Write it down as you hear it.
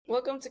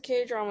Welcome to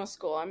K-Drama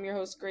School. I'm your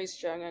host,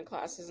 Grace Jung, and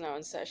class is now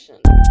in session.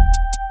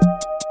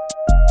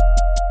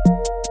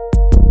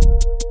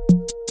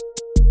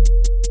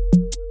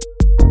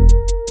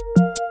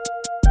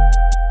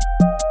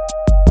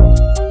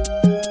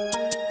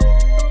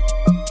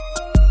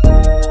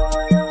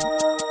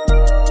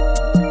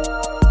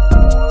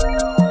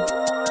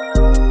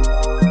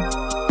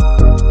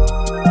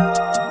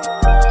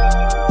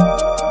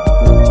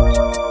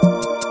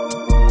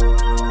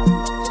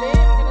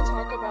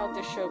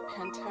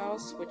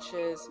 Penthouse, which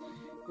is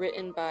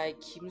written by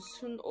Kim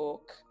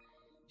Sun-ok.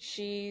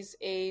 She's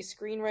a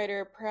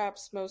screenwriter,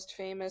 perhaps most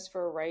famous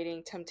for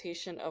writing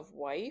Temptation of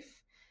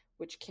Wife,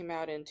 which came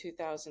out in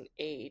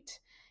 2008.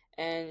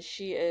 And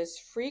she is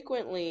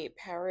frequently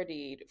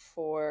parodied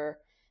for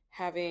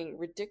having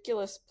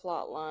ridiculous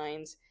plot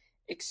lines,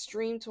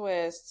 extreme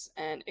twists,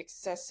 and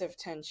excessive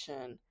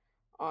tension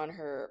on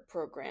her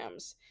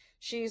programs.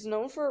 She's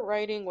known for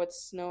writing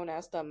what's known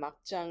as the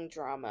makjang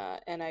drama,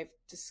 and I've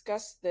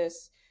discussed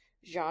this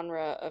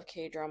genre of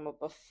K-drama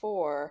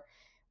before,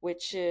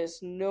 which is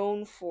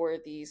known for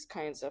these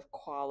kinds of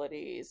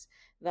qualities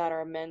that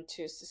are meant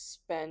to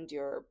suspend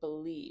your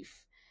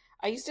belief.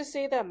 I used to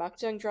say that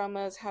makjang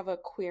dramas have a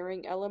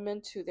queering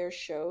element to their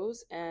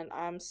shows, and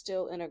I'm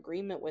still in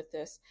agreement with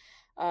this.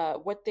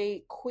 What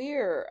they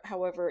queer,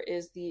 however,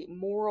 is the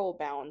moral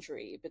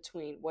boundary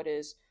between what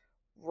is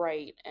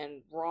right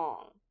and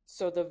wrong.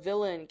 So the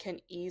villain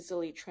can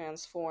easily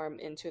transform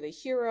into the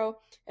hero,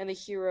 and the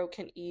hero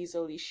can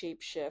easily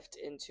shapeshift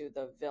into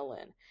the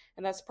villain.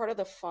 And that's part of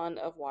the fun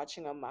of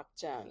watching a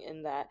makjang,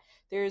 in that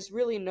there's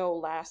really no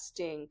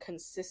lasting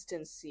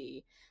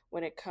consistency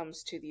when it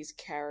comes to these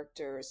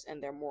characters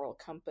and their moral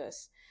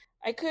compass.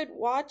 I could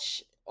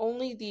watch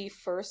only the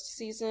first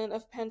season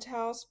of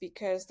Penthouse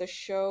because the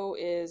show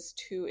is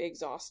too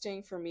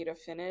exhausting for me to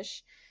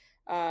finish.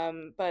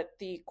 But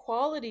the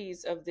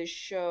qualities of this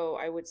show,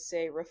 I would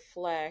say,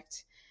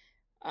 reflect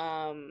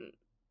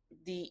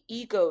the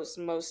ego's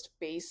most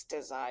base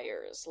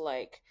desires,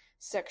 like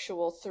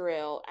sexual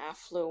thrill,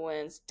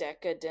 affluence,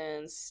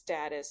 decadence,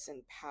 status,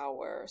 and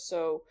power.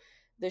 So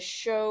the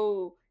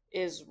show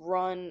is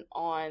run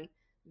on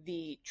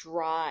the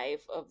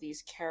drive of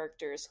these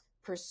characters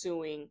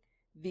pursuing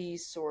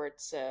these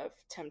sorts of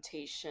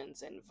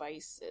temptations and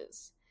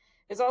vices.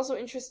 It's also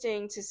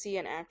interesting to see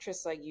an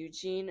actress like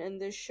Eugene in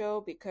this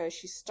show because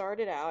she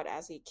started out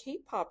as a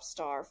K-pop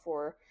star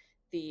for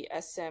the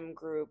SM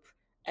group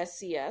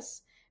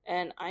SES,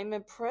 and I'm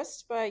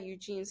impressed by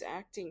Eugene's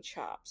acting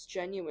chops,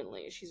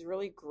 genuinely. She's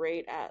really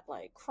great at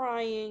like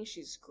crying,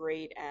 she's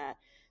great at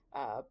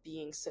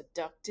being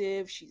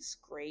seductive, she's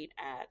great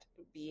at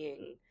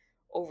being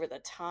over the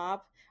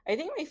top. I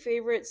think my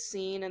favorite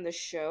scene in the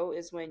show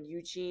is when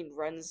Eugene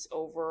runs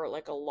over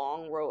like a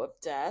long row of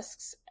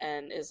desks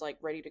and is like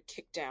ready to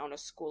kick down a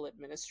school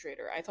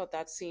administrator. I thought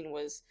that scene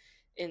was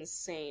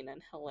insane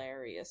and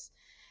hilarious.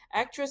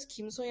 Actress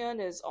Kim So-yeon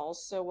is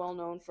also well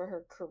known for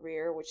her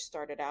career, which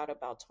started out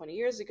about 20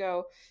 years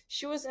ago.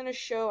 She was in a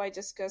show I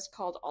discussed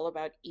called All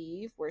About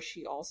Eve, where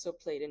she also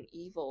played an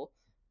evil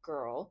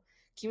girl.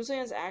 Kim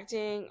So-yeon's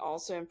acting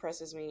also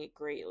impresses me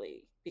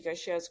greatly because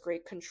she has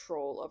great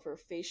control of her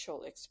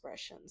facial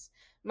expressions.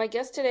 My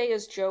guest today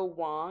is Joe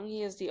Wong.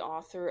 He is the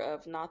author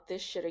of Not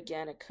This Shit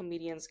Again, A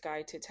Comedian's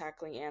Guide to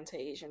Tackling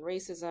Anti-Asian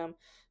Racism.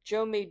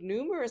 Joe made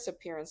numerous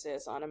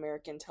appearances on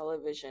American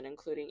television,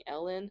 including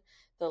Ellen,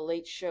 The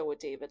Late Show with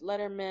David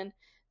Letterman,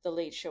 The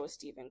Late Show with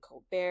Stephen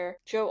Colbert.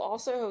 Joe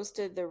also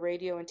hosted the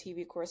Radio and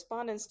TV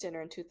Correspondents'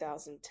 Dinner in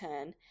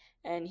 2010,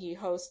 and he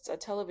hosts a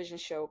television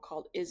show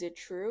called Is It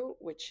True,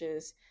 which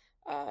is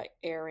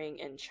airing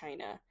in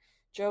China.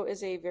 Joe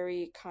is a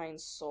very kind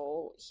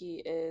soul. He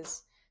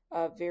is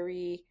a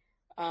very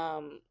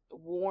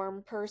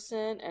warm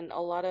person, and a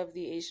lot of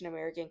the Asian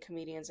American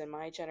comedians in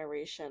my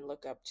generation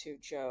look up to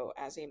Joe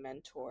as a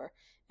mentor,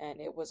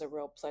 and it was a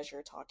real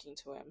pleasure talking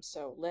to him.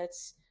 So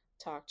let's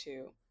talk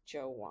to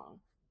Joe Wong.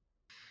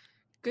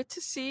 Good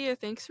to see you.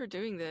 Thanks for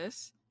doing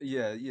this.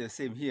 Yeah,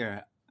 same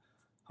here.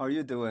 How are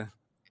you doing?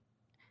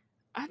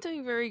 I'm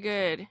doing very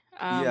good.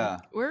 Yeah.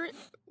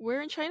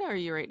 Where in China are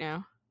you right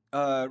now?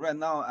 Right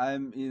now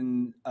I'm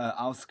in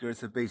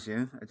outskirts of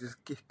Beijing. I just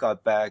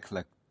got back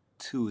like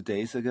 2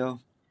 days ago.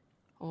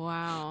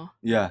 Wow.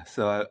 Yeah,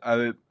 so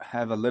I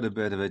have a little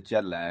bit of a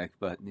jet lag,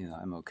 but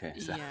I'm okay.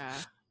 So. Yeah,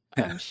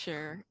 Yeah. I'm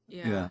sure.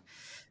 Yeah.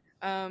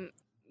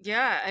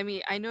 Yeah, I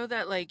mean, I know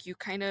that like you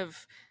kind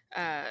of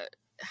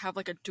have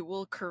like a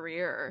dual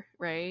career,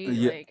 right?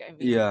 Yeah. Like, I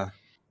mean, Yeah.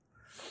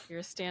 you're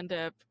a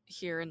stand-up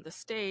here in the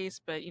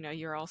States, but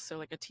you're also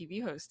like a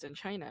TV host in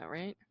China,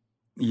 right?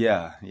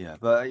 Yeah.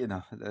 But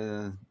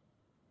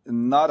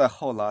not a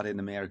whole lot in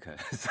America.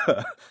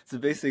 So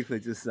basically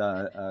just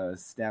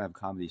stand-up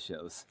comedy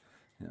shows.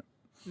 Yeah.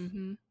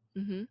 Mm-hmm.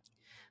 Mm-hmm.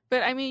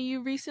 But I mean,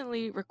 you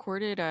recently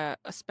recorded a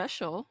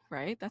special,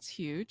 right? That's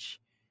huge.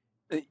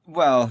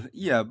 Well,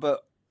 yeah,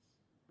 but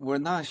we're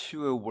not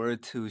sure where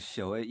to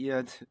show it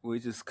yet. We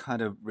just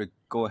kind of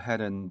go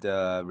ahead and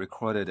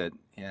recorded it,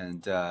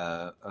 and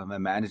my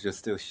manager's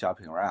still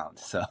shopping around,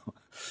 so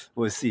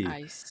we'll see.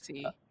 I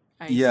see.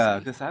 I Yeah, see.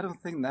 because I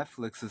don't think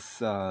Netflix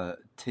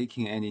is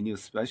taking any new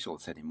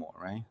specials anymore,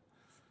 right?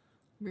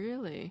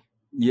 Really?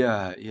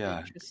 Yeah,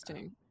 yeah,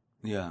 Interesting.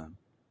 yeah.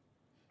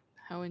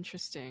 How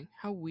interesting.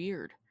 How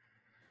weird.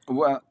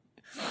 Well,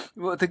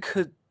 well, they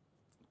could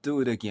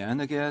do it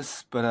again, I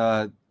guess,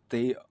 but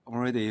they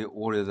already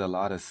ordered a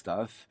lot of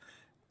stuff.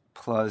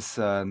 Plus,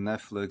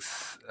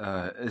 Netflix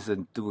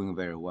isn't doing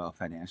very well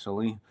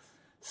financially,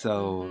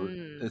 so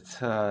Mm-hmm. it's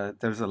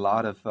there's a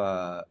lot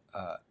of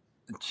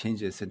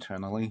changes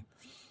internally.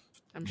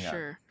 I'm Yeah.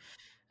 sure.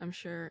 I'm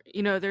sure.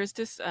 There's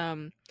this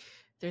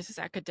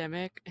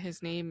academic.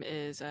 His name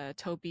is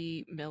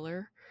Toby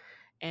Miller,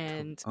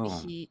 and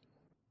Oh.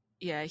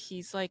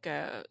 he's like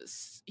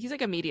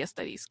a media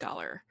studies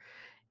scholar,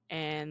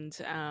 and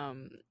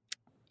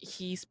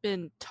he's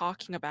been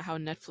talking about how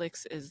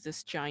Netflix is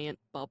this giant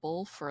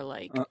bubble for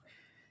Uh, like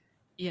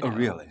oh,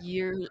 really?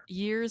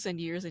 years and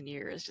years and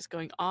years, just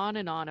going on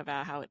and on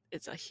about how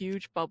it's a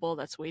huge bubble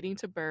that's waiting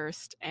to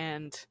burst,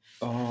 and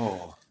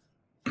Oh,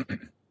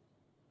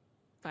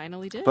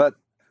 finally did.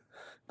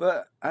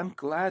 but I'm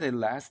glad it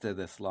lasted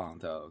this long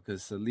though,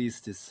 because at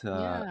least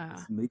Yeah.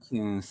 it's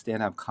making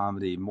stand-up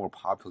comedy more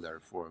popular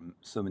for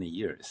so many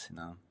years, you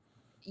know?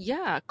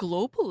 Yeah,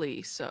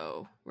 globally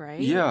so,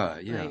 right? Yeah,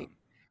 yeah. Like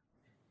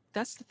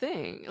that's the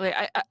thing. Like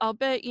I'll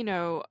bet,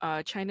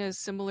 China is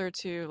similar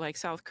to like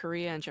South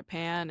Korea and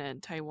Japan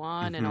and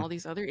Taiwan and Mm-hmm. all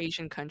these other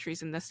Asian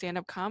countries, and the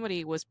stand-up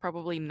comedy was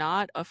probably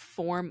not a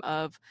form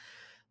of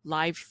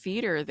live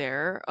theater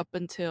there up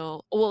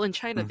until, well, in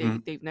China Mm-hmm.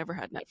 they've never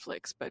had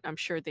Netflix, but I'm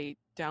sure they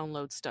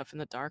download stuff in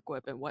the dark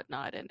web and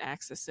whatnot and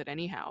access it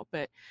anyhow.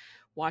 But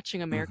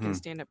watching American Mm-hmm.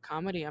 stand-up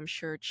comedy, I'm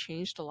sure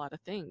changed a lot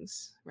of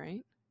things,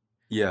 right?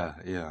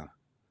 Yeah, yeah.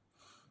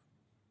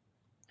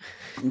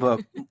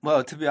 Well,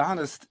 well, to be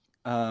honest,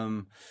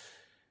 um,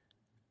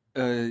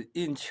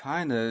 in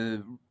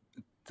China,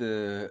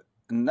 the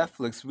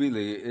Netflix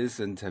really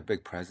isn't a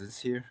big presence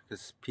here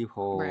because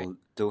Right. people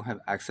don't have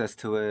access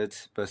to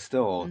it, but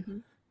still, Mm-hmm.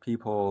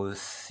 people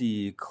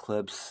see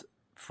clips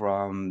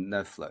from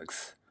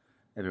Netflix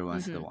every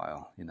once in a Mm-hmm.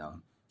 while, you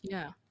know.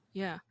 Yeah.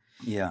 Yeah.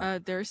 Yeah.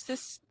 There's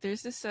this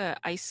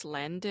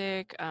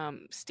Icelandic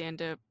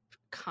stand-up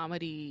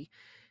comedy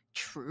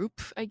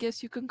troupe, I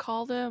guess you can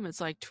call them.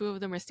 It's like two of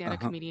them are stand-up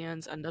Uh-huh.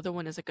 comedians. Another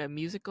one is like a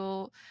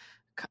musical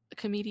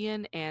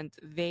comedian, and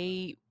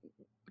they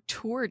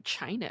toured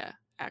China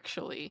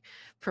actually,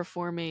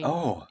 performing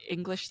Oh,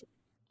 English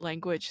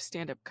language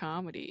stand-up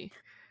comedy.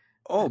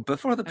 oh, I,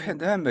 before the I don't.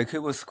 pandemic, it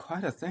was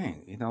quite a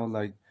thing, you know,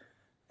 like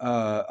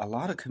a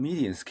lot of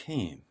comedians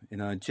came. You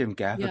know, Jim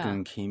Yeah.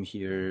 Gaffigan came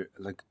here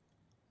like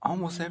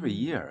almost every Mm,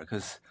 year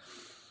because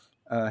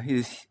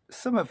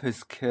some of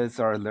his kids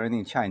are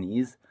learning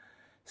Chinese,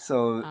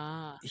 so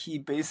ah, he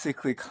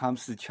basically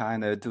comes to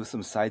China, do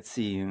some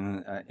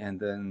sightseeing, and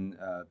then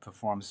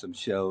perform some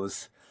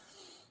shows.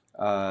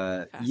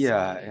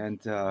 Yeah, fascinating. and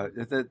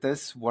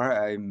that's where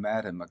I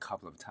met him a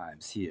couple of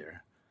times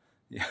here.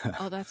 Yeah,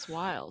 Oh, that's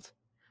wild.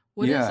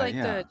 What is yeah,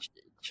 like yeah. the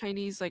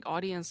Chinese like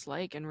audience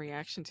like in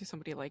reaction to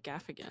somebody like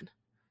Gaffigan?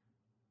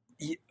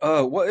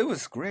 Well, it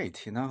was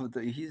great. You know,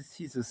 he's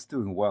just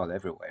doing well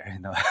everywhere. You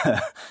know,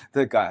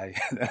 the guy.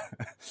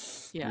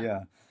 Yeah.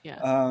 Yeah,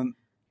 Yeah. um,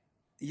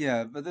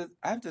 yeah. But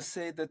I have to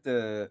say that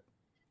the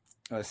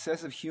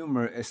sense of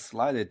humor is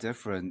slightly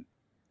different,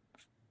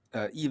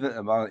 even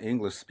among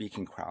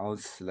English-speaking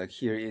crowds. Like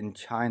here in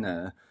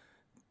China,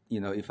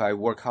 you know, if I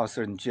work out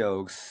certain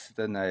jokes,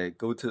 then I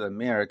go to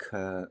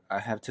America, I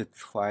have to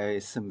try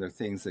similar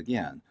things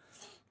again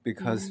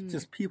because Mm,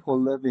 just people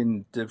live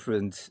in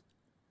different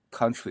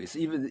countries,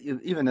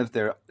 even if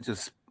they're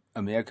just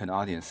American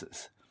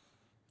audiences,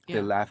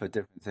 they yeah. laugh at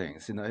different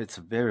things. You know, it's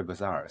very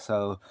bizarre.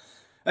 So,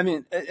 I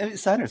mean,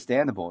 it's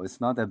understandable.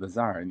 It's not that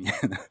bizarre. I mean,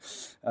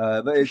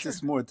 but For it's sure.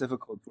 just more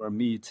difficult for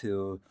me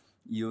to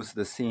use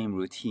the same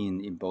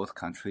routine in both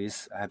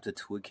countries. I have to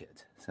tweak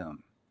it. So,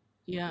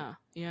 Yeah.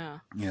 Yeah.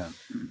 yeah,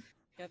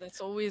 Yeah,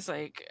 that's always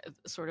like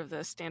sort of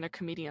the stand-up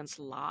comedian's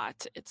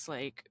lot. It's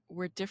like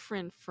we're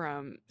different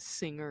from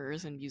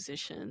singers and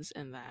musicians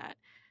in that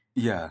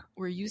yeah,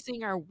 we're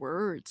using our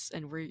words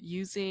and we're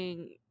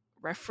using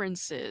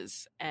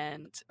references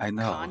and I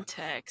know.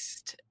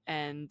 context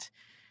and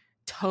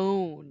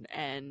tone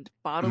and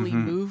bodily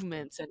Hmm.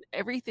 movements, and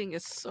everything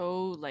is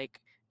so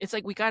like it's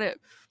like we got to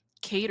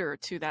cater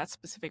to that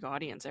specific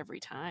audience every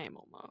time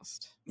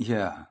almost.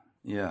 Yeah,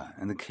 yeah,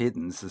 and the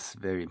cadence is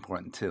very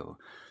important too.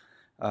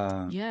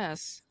 Uh,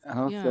 Yes. and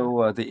Yeah.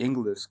 also, the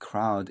English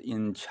crowd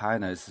in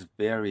China is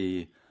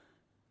very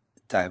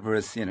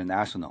diverse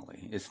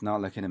internationally. It's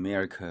not like in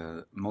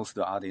America, most of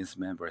the audience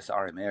members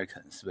are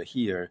Americans, but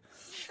here,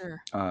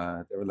 Sure.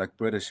 there were like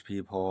British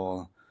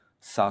people,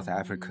 South Mhm.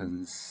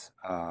 Africans,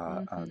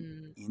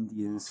 Mhm.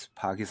 Indians,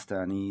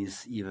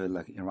 Pakistanis, even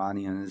like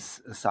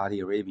Iranians, Saudi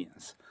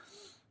Arabians.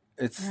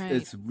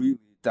 Right. It's really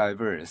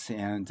diverse,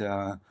 and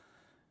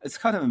it's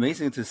kind of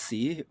amazing to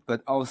see.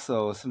 But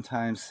also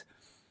sometimes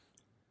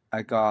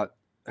I got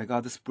I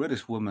got this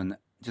British woman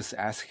just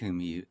asking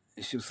me,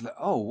 she was like,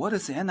 "Oh, what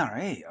is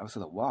NRA?" I was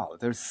like, "Wow,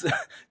 there's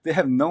they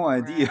have no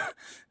idea Right.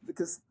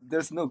 because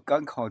there's no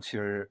gun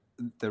culture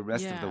the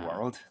rest of the Yeah.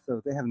 world,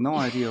 so they have no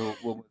idea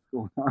what was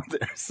going on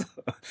there." So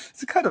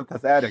it's kind of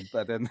pathetic,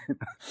 but then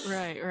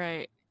Right,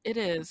 right. It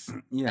is.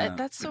 yeah,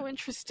 That's so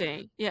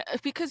interesting. Yeah,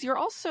 because you're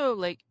also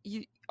like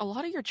a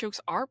lot of your jokes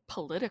are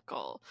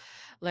political.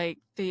 Like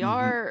they hmm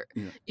are,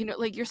 yeah,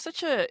 like you're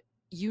such a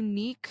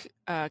unique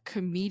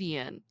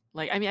comedian.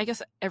 Like I mean, I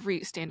guess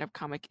every stand-up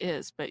comic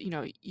is, but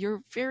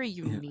you're very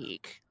yeah,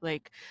 unique.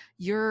 Like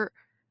you're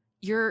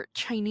you're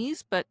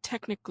Chinese, but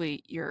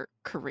technically you're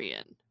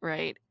Korean,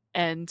 right?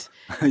 And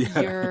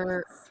yeah,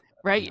 you're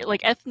right,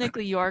 like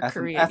ethnically you are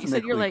Korean.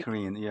 Ethnically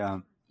Korean, yeah,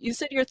 You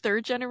said you're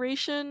third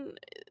generation,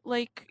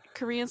 like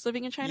Koreans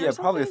living in China or yeah,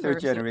 probably something, third or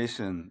is it?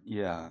 generation,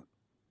 yeah,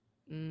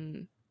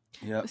 Mm,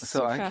 yeah. it's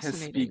So so I can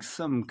speak fascinating.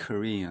 some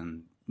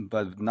Korean,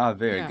 but not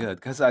very Yeah, good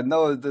because I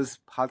know this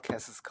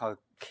podcast is called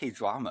K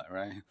drama,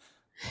 right?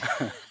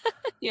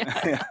 yeah,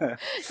 Yeah.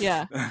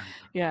 yeah,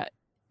 yeah.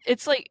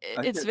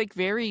 I It's could, like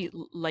very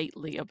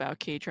lightly about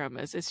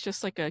K-dramas. It's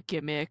just like a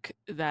gimmick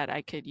that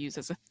I could use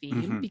as a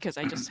theme hmm because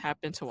I just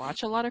happen to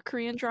watch a lot of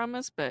Korean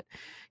dramas. But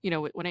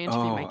when I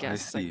interview my Oh, I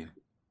guests, like see.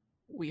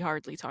 we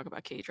hardly talk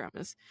about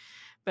K-dramas.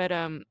 But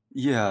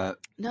Yeah,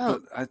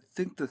 no, I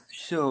think the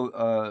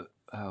show,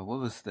 what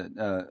was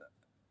that?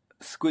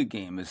 Squid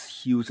Game is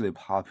hugely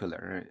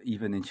popular,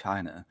 even in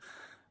China.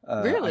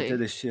 I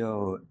did really? a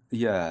show,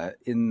 yeah,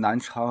 in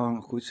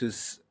Nanchang, which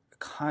is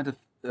kind of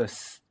a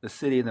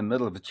city in the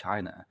middle of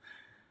China.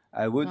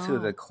 I went to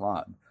the Oh,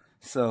 club.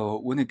 So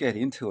when you get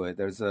into it,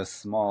 there's a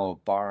small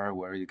bar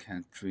where you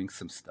can drink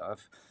some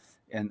stuff.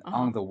 And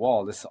uh-huh. on the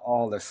wall, there's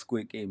all the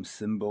Squid Game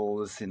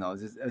symbols.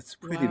 It's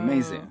pretty Whoa.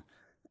 amazing.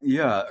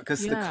 Yeah,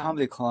 because the Yeah.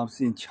 comedy clubs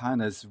in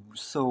China is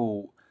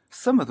so,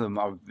 some of them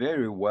are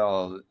very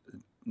well,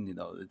 you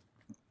know,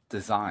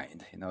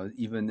 designed.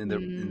 Even in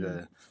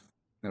Mm.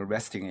 the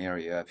resting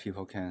area,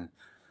 people can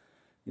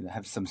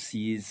have some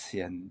seeds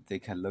and they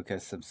can look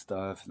at some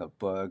stuff,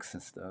 books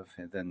and stuff,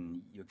 and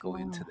then you go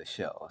into Oh, the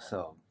show.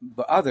 So,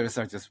 but others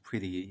are just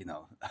pretty,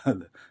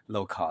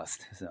 low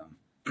cost. So,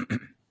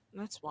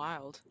 that's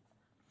wild.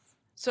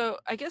 So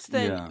I guess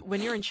then yeah.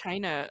 when you're in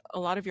China, a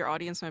lot of your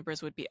audience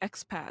members would be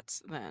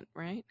expats then,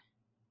 right?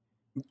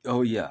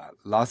 Oh, yeah.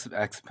 Lots of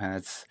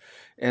expats,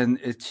 and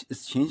it's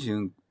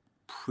changing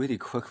pretty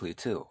quickly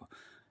too.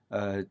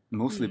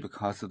 Mostly Hmm.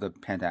 because of the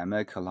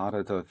pandemic, a lot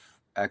of the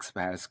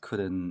expats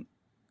couldn't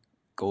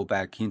go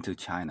back into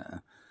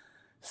China.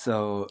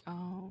 So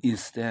Oh.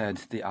 instead,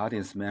 the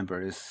audience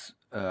members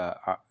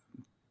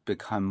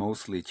become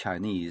mostly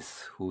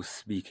Chinese who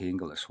speak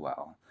English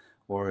well,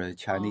 or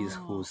Chinese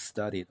who Oh,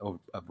 studied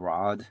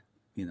abroad.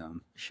 You know,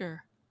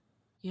 sure.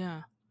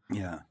 Yeah.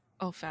 yeah,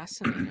 Oh,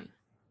 fascinating.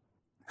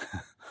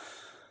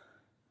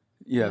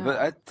 yeah. But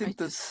Yeah. I I think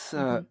just that's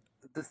mhm.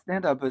 the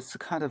stand up is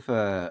kind of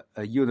a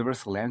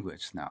universal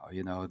language now.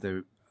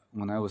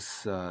 When I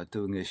was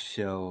doing a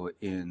show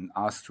in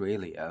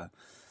Australia,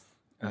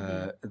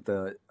 Mhm.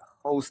 the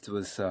host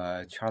was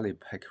Charlie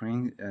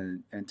Pickering,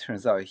 and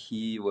turns out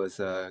he was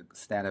a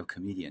stand up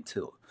comedian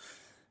too.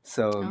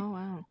 So Oh,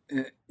 wow.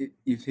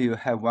 if you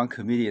have one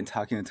comedian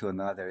talking to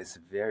another, it's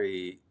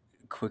very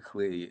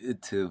quickly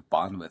to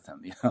bond with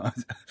them.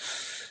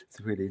 It's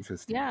really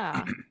interesting.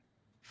 Yeah,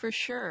 for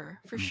sure.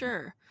 For Mhm.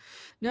 sure.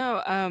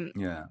 No,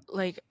 Yeah,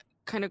 like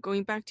kind of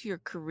going back to your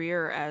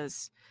career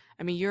as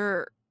I mean,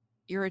 you're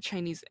a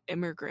Chinese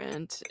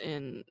immigrant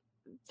in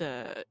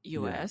the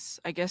yeah. US.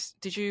 I guess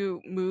did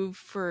you move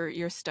for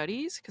your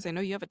studies? Because I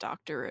know you have a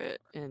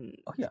doctorate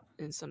Oh, yeah,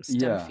 in some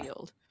STEM yeah,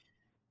 field.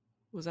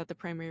 Was that the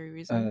primary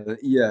reason?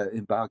 yeah.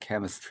 In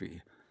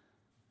biochemistry.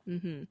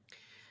 Mm-hmm.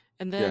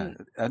 And Yeah, then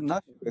I'm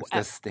not sure if at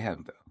that's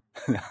STEM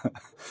though.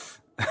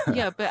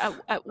 yeah, but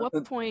at what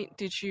point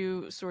did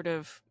you sort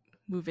of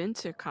move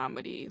into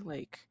comedy?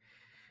 Like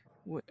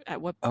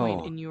at what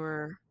point Oh, in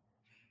your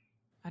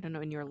I don't know,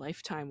 in your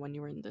lifetime when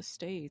you were in the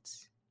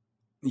States?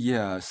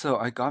 yeah. So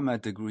I got my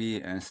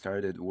degree and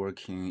started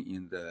working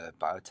in the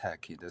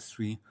biotech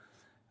industry.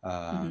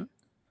 Uh, Mm-hmm.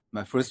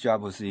 my first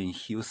job was in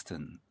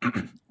Houston,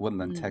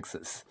 Woodland, Mm.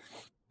 Texas.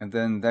 And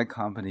then that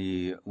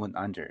company went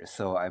under.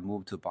 So I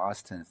moved to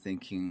Boston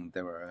thinking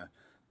there were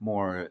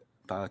more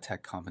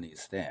biotech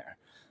companies there.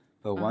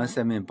 But Uh-huh. once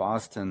I'm in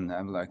Boston,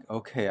 I'm like,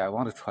 okay, I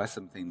want to try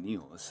something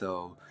new.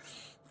 So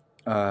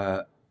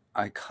uh,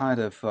 I kind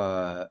of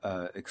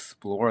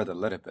explored a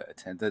little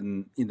bit. And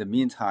then in the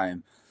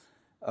meantime,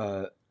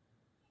 uh,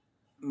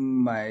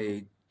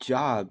 my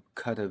job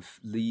kind of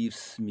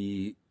leaves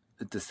me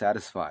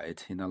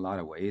dissatisfied in a lot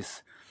of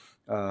ways.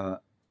 Uh,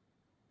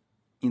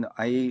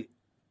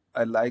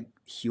 I like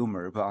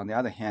humor, but on the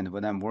other hand,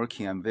 when I'm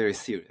working, I'm very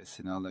serious.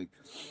 Like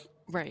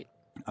Right.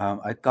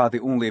 I got the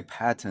only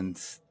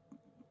patent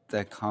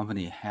that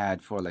company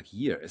had for like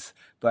years,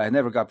 but I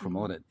never got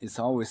Mm-hmm. promoted. It's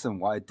always some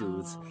white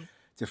dudes Um,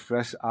 just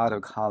fresh out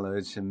of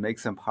college and make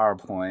some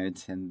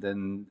PowerPoint, and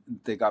then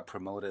they got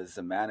promoted as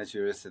the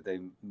managers, and they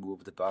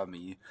moved above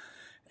me.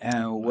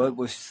 And what wow.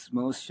 was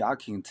most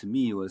shocking to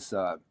me was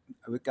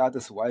we got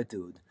this white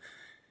dude.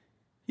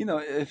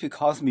 if he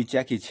calls me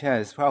Jackie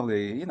Chan, it's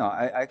probably,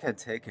 I can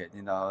take it.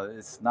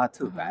 It's not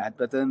too Uh-huh. bad.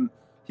 But then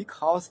he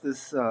calls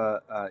this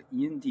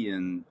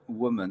Indian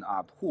woman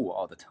Apu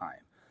all the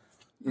time.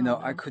 Oh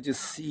I no. could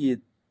just see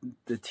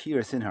the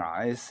tears in her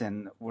eyes,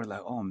 and we're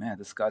like, oh man,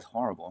 this guy's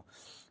horrible.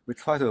 We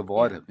try to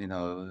avoid Yeah. him.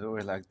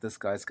 We're like, this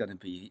guy's gonna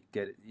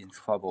get in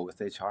trouble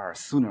with HR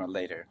sooner or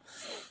later.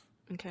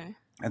 Okay.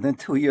 And then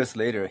 2 years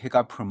later, he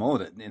got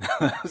promoted.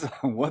 I was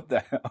like, what the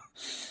hell?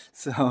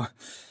 So,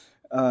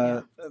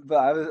 uh, Yeah. but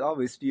I would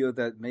always feel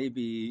that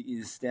maybe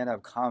in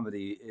stand-up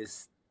comedy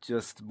is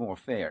just more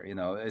fair.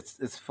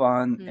 It's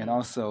fun, and Hmm.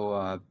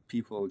 also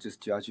people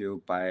just judge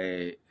you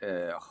by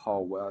how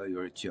well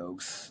your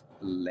jokes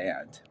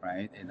land,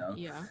 right?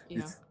 Yeah.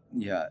 Yeah. It's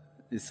yeah,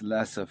 it's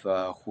less of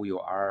who you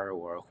are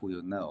or who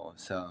you know.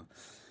 So.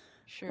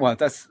 Well, Sure.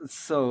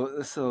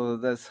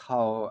 that's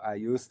how I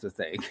used to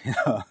think.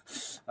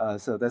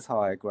 So that's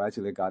how I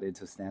gradually got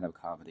into stand-up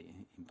comedy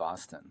in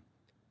Boston.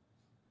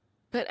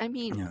 But I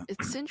mean, Yeah.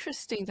 it's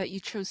interesting that you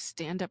chose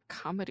stand-up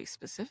comedy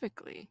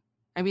specifically.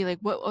 I mean, like,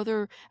 what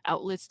other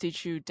outlets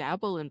did you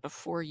dabble in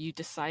before you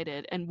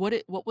decided? And what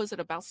was it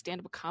about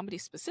stand-up comedy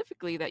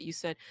specifically that you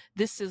said,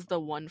 this is the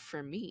one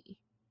for me?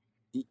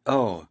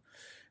 Oh,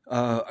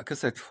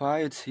 because I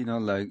tried,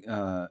 like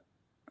a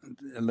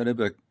little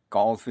bit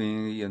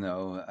golfing,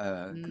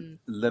 Mm,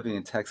 living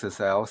in Texas.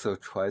 I also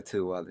tried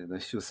to,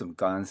 shoot some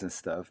guns and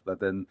stuff, but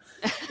then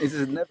it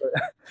just never,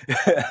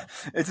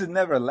 it just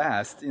never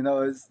lasts.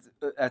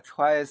 I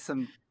tried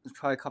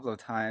a couple of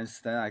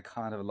times, then I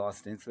kind of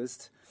lost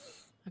interest.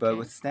 But okay.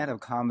 with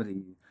stand-up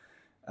comedy,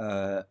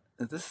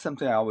 this is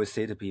something I always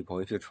say to people.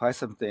 If you try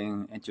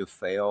something and you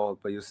fail,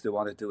 but you still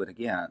want to do it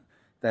again,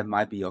 that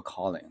might be your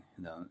calling.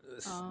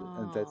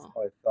 And that's Oh,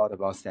 how I thought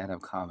about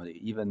stand-up comedy.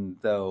 Even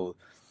though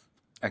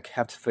I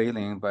kept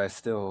failing,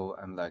 but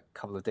I'm like, a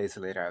couple of days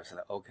later, I was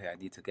like, okay, I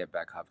need to get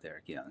back up there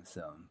again.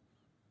 So,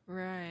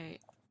 right.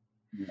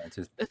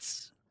 just,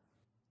 That's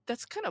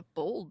that's kind of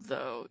bold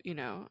though, you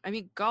know. I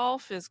mean,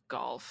 golf is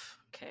golf,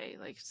 okay?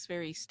 Like it's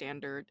very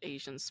standard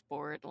Asian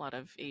sport. A lot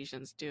of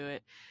Asians do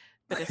it,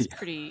 but yeah.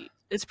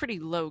 it's pretty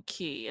low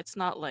key. It's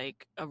not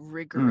like a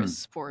rigorous Mm.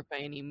 sport by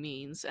any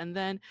means. And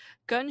then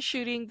gun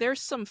shooting,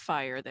 there's some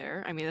fire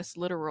there. I mean, that's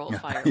literal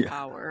Yeah. Yeah.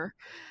 firepower.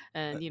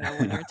 And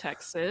when you're in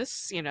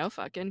Texas,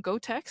 fucking go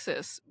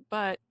Texas.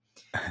 But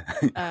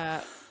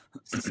uh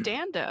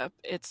stand up,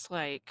 it's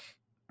like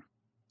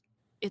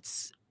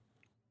it's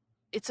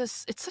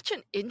it's such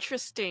an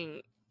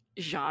interesting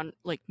genre,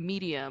 like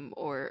medium,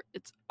 or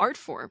it's art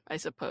form, I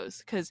suppose,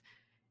 because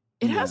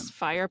it Yeah. has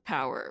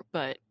firepower,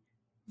 but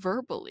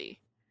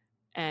verbally,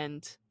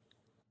 and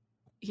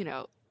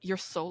you're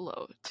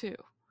solo too.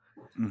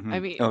 I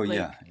mean, Oh,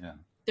 like yeah. Yeah.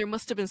 there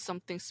must have been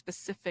something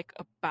specific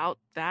about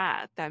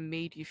that that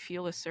made you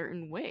feel a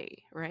certain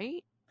way,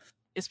 right?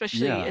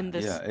 Especially Yeah.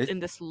 Yeah. in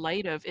this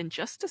light of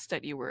injustice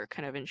that you were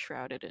kind of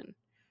enshrouded in.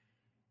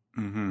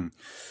 Hmm.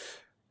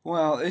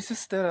 Well, it's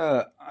just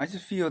that I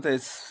just feel that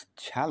it's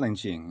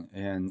challenging,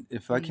 and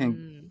if I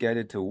can Mm, get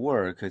it to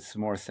work, it's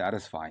more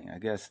satisfying. I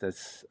guess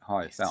that's how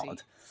I I see.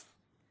 felt.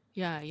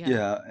 Yeah, yeah.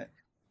 Yeah,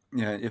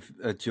 yeah. If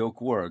a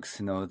joke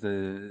works, I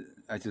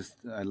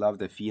love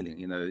the feeling.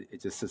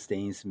 It just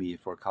sustains me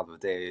for a couple of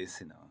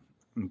days.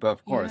 But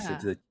of course, if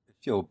Yeah. the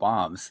show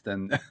bombs,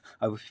 then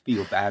I would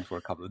feel bad for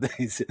a couple of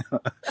days.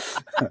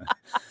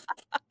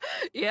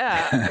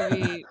 Yeah, I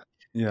mean,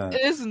 Yeah.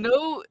 there's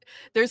no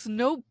there's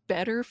no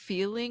better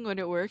feeling when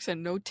it works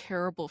and no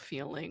terrible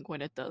feeling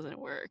when it doesn't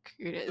work.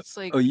 It's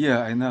Oh like yeah,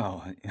 I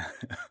know.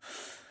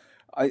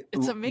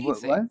 it's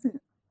amazing. One thing,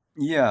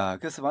 yeah,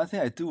 because one thing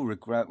I do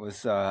regret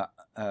was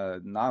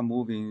not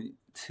moving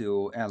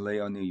to LA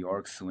or New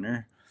York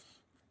sooner.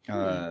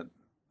 Hmm.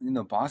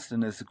 Uh,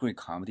 Boston is a great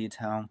comedy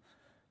town,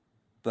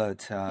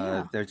 but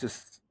Yeah, there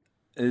just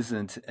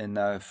isn't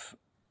enough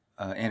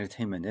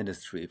entertainment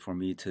industry for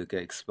me to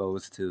get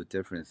exposed to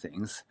different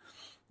things.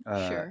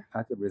 sure.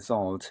 As a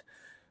result,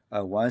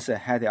 once I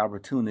had the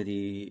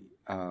opportunity,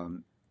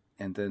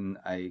 and then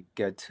I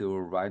get to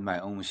write my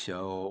own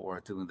show or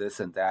doing this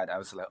and that, I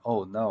was like,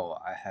 oh no,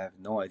 I have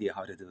no idea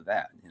how to do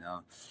that.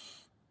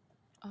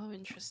 Oh,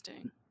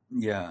 interesting.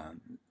 Yeah,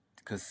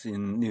 because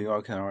in New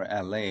York or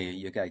LA,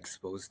 you get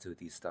exposed to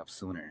these stuff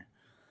sooner.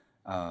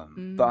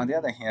 But on the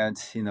other Mm, hand,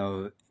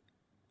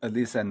 at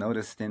least I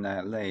noticed in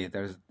LA,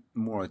 there's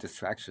more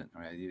distraction,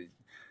 right?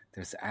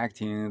 There's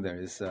acting,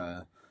 there's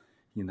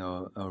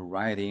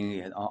writing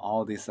and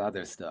all this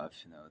other stuff,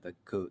 that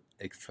could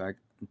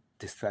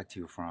distract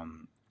you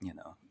from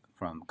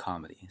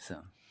comedy.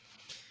 So,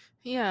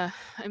 yeah,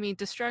 I mean,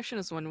 distraction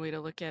is one way to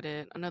look at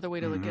it. Another way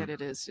to look hmm at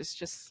it is it's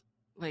just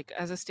like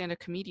as a stand-up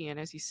comedian,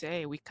 as you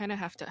say, we kind of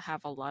have to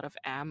have a lot of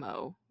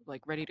ammo,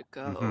 like ready to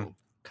hmm go.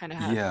 Kind of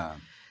yeah,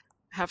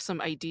 have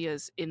some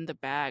ideas in the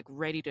bag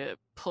ready to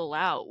pull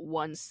out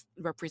once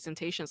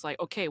representations like,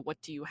 okay, what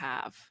do you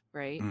have,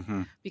 right?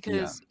 hmm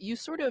yeah, Because you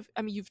sort of,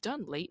 I mean, you've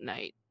done late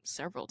night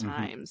several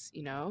hmm times,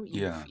 you've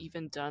yeah,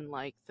 even done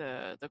like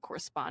the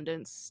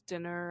correspondence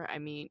dinner. I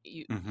mean,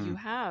 you hmm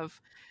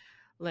have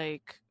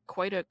like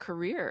quite a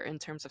career in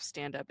terms of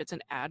stand up. It's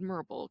an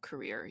admirable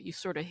career. You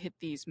sort of hit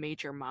these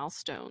major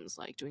milestones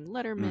like doing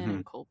Letterman Hmm.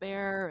 and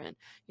Colbert and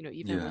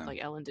even with Yeah. like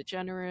Ellen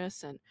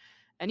DeGeneres and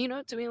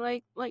doing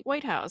like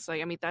White House.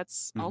 Like I mean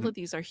that's all Hmm. of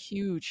these are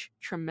huge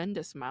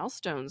tremendous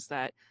milestones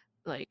that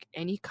like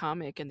any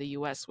comic in the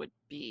US would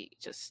be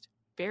just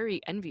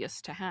very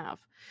envious to have.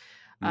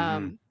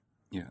 Hmm. Um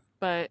Yeah.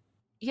 but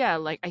yeah,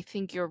 like I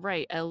think you're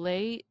right.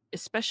 LA,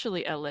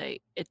 especially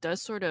LA, it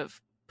does sort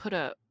of put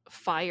a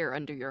fire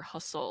under your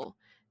hustle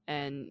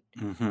and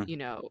Hmm. you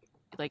know,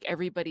 like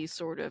everybody's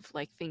sort of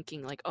like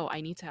thinking like, "Oh,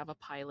 I need to have a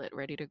pilot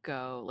ready to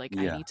go. Like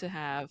I Yeah. need to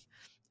have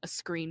a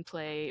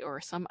screenplay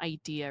or some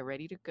idea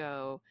ready to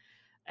go."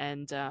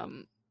 And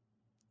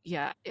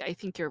yeah, I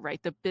think you're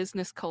right. The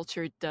business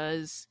culture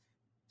does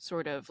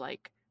sort of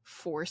like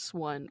force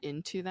one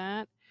into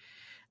that.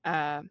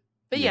 Uh,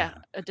 but yeah,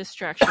 Yeah. a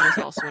distraction is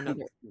also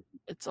another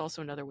it's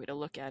also another way to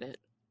look at it.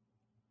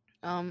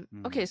 Mm.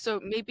 Okay, so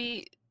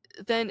maybe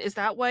then is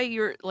that why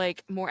you're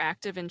like more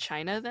active in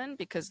China then?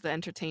 Because the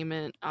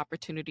entertainment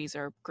opportunities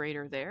are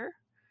greater there?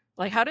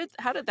 Like how did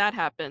that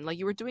happen? Like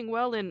you were doing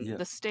well in Yeah.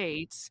 the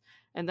States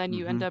and then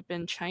you Hmm. end up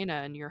in China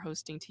and you're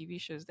hosting TV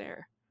shows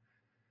there.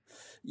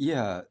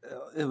 Yeah.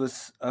 It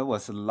was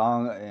a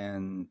long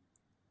and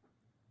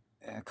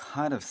a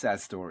kind of sad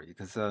story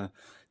because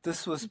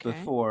this was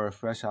Okay. before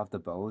Fresh Off the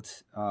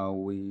Boat.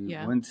 We Yeah.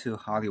 went to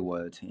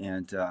Hollywood,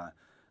 and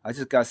I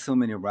just got so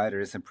many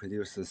writers and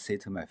producers say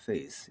to my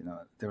face,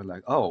 they were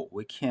like, "Oh,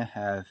 we can't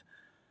have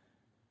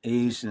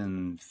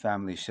Asian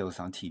family shows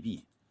on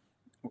TV."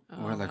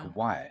 We're Oh like, wow.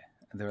 "Why?"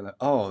 And they're like,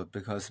 "Oh,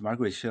 because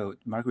Margaret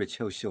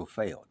Cho show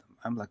failed."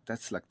 I'm like,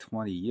 "That's like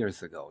 20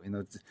 years ago."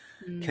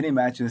 Can you Mm,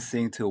 imagine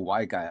saying to a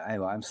white guy, "Hey,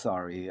 I'm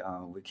sorry,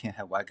 we can't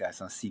have white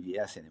guys on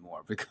CBS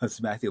anymore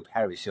because Matthew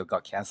Perry show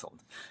got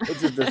canceled." It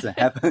just doesn't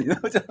happen,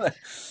 just like,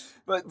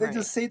 but they right.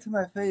 just say to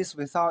my face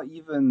without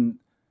even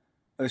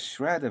a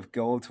shred of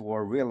guilt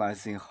or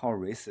realizing how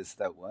racist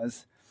that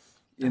was.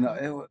 You know,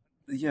 Uh-huh. it, wa-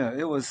 yeah,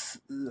 it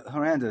was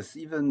horrendous.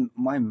 Even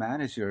my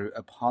manager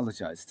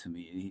apologized to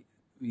me.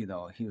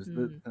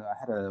 Mm, I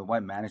had a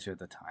white manager at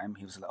the time.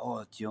 He was like,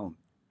 "Oh, Joe,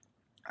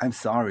 I'm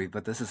sorry,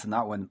 but this is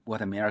not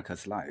what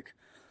America's like."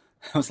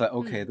 I was like,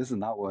 hmm. "Okay, this is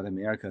not what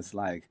America's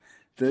like.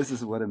 This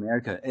is what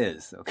America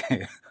is."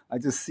 Okay, I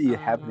just see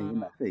it happening in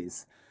Uh my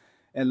face.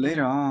 And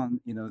later yeah.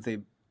 on, they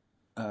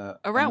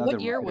Around another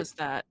what year writer. was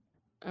that?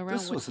 Around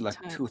This what was like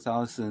time?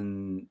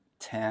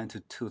 2010 to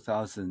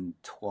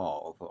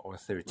 2012 or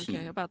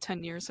Okay, 13. about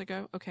 10 years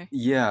ago. Okay.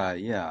 Yeah,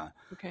 yeah.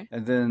 Okay.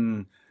 And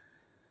then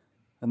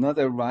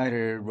another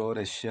writer wrote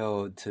a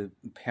show to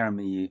pair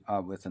me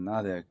up with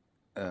another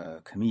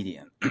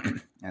comedian.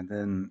 And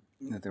then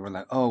they were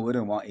like, "Oh, we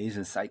don't want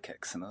Asian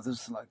sidekicks." And I was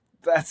just like,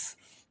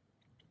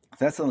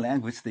 that's a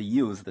language they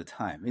use at the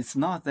time. It's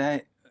not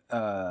that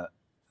uh,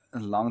 a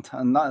long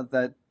time, not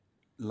that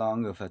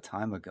long of a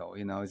time ago.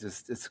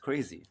 It's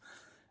crazy.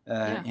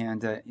 Yeah.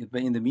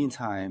 But in the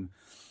meantime,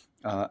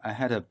 I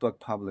had a book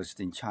published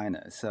in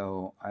China,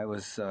 so I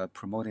was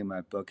promoting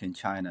my book in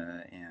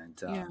China,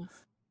 and Yeah.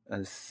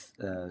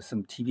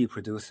 some TV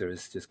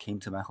producers just came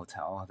to my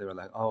hotel. They were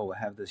like, "Oh, I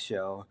have this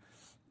show.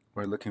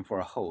 We're looking for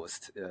a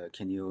host.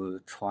 Can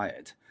you try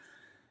it?"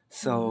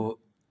 Mm. So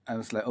I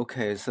was like,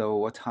 "Okay. So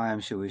what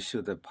time should we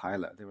shoot the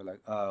pilot?" They were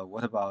like,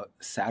 "What about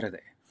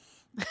Saturday?"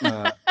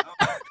 Uh,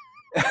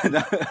 and,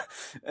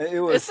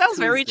 it It was sounds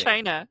very Tuesday.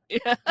 China.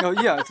 Yeah. No,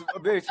 yeah, it's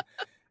very.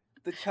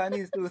 The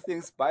Chinese do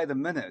things by the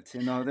minute.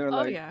 They're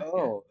Oh like, yeah,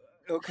 yeah. "Oh,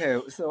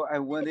 okay." So I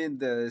went in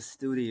the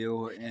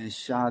studio and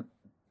shot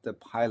the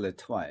pilot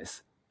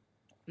twice.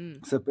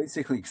 Mm. So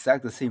basically,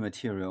 exact the same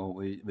material.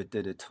 We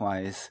did it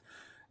twice,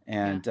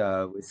 Yeah. and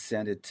we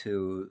sent it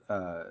to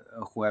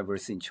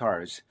whoever's in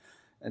charge.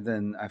 And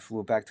then I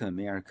flew back to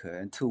America.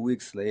 And 2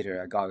 weeks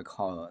later, I got a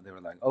call. They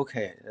were like,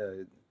 "Okay,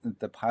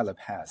 the pilot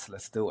passed.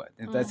 Let's do it."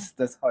 And Oh,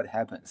 that's how it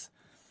happens.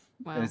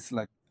 wow. It's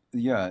like,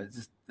 yeah,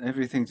 just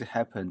everything just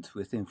happened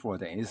within 4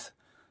 days.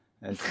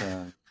 It's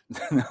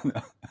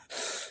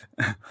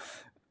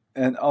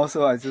and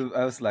also I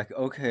was like,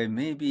 okay,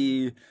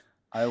 maybe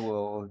I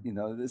will,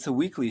 it's a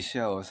weekly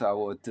show, so I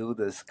will do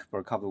this for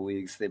a couple of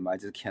weeks. They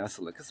might just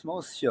cancel it because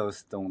most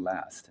shows don't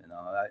last.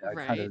 I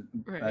kind Right. of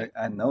Right.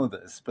 I know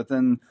this, but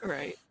then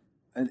Right.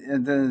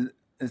 and then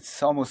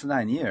it's almost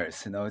 9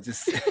 years. It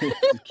just it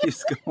just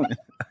keeps going.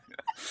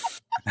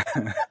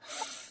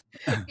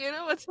 You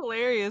know what's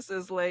hilarious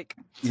is like,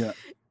 Yeah.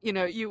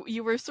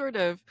 you were sort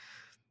of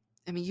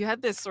I mean, you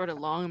had this sort of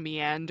long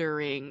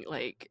meandering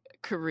like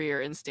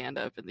career in stand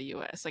up in the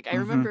US. Like I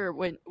Hmm. remember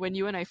when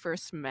you and I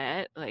first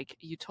met, like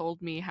you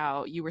told me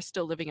how you were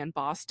still living in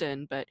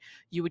Boston, but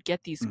you would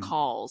get these Mm.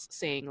 calls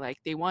saying like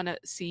they want to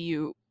see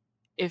you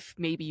if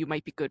maybe you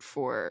might be good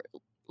for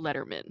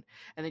Letterman.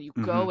 And then you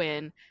Hmm. go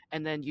in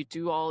and then you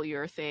do all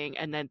your thing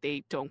and then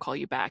they don't call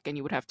you back and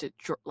you would have to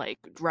like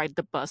ride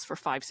the bus for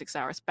 5 6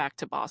 hours back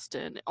to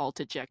Boston all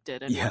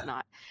dejected and Yeah.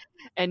 whatnot.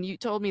 And you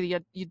told me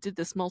that you did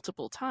this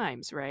multiple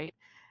times, right?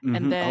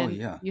 And Hmm. Oh then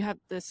yeah. you have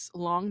this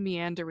long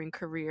meandering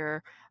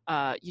career.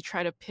 You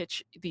try to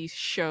pitch these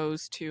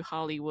shows to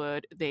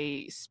Hollywood.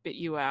 They spit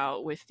you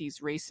out with these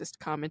racist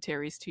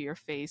commentaries to your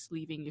face,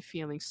 leaving you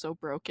feeling so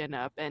broken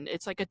up. And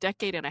it's like a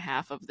decade and a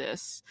half of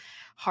this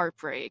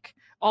heartbreak,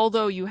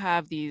 although you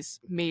have these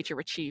major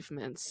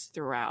achievements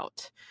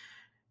throughout.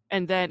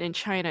 And then in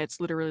China,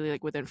 it's literally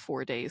like within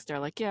 4 days, they're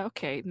like, yeah,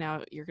 okay,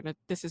 now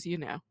this is you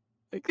now.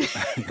 Like,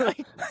 Yeah.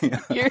 like Yeah.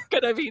 you're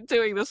gonna be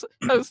doing this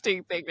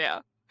hosting thing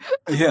now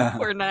Yeah.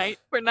 for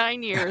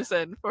 9 years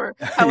and for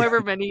Yeah.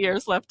 however many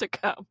years left to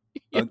come.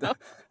 You Uh, know?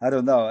 I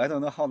don't know. I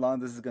don't know how long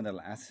this is gonna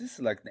last. It's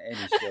like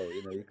any show,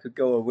 it could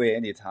go away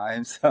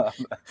anytime. So,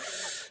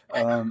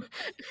 um,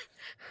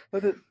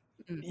 but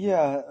Mm.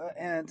 yeah,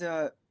 and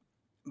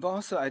but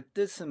also I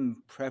did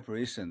some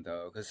preparation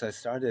though, because I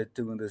started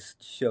doing this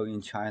show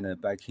in China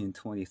back in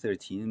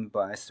 2013,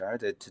 but I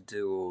started to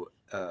do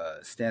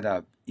stand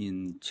up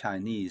in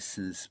Chinese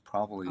since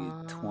probably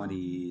Uh,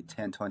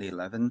 2010,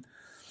 2011.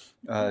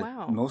 oh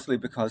wow. Mostly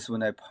because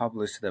when I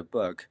published the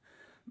book,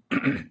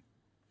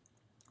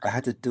 I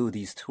had to do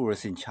these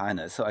tours in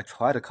China, so I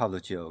tried a couple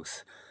of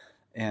jokes,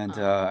 and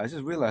Uh, I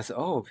just realized,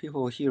 oh,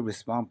 people here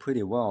respond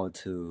pretty well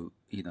to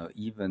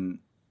even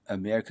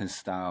American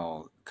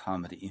style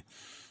comedy,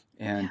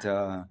 and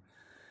yeah.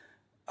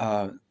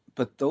 uh,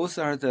 but those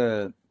are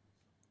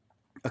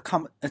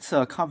it's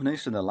a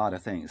combination of a lot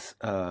of things.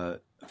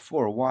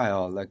 For a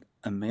while, like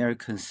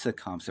American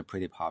sitcoms are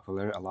pretty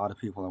popular. A lot of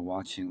people are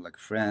watching like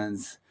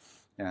Friends,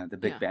 The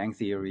Big Yeah. Bang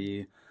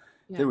Theory.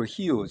 They Yeah. were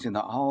huge,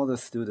 all the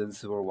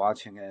students were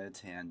watching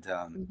it, and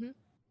Hmm.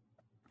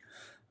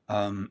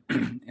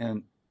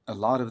 and a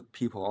lot of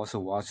people also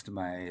watched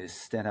my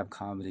stand-up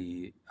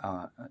comedy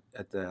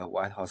at the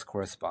White House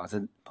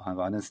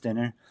Correspondents'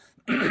 Dinner,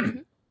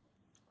 Hmm.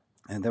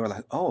 and they were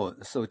like, "Oh,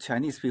 so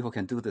Chinese people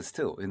can do this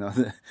too."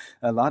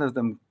 A lot of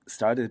them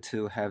started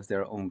to have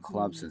their own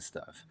clubs Mm. and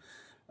stuff.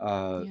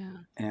 Uh, Yeah.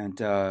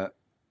 and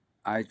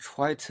I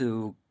tried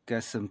to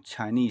get some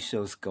Chinese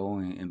shows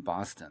going in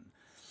Boston.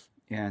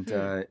 And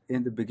Hmm.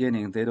 in the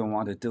beginning, they don't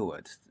want to do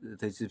it.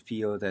 They just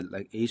feel that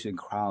like Asian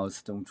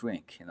crowds don't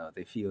drink.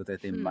 They feel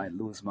that they Hmm. might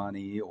lose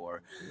money,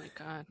 or Oh my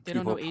God. They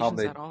don't people know Asians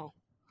probably. at all.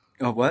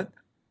 Oh, what?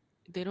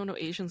 They don't know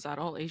Asians at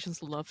all.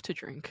 Asians love to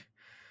drink.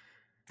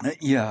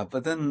 Yeah,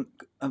 but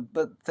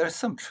there's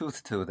some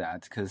truth to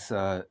that because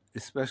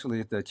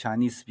especially the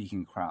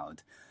Chinese-speaking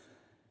crowd,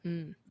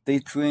 Mm. they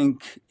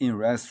drink in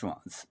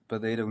restaurants,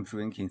 but they don't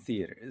drink in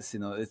theaters.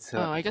 It's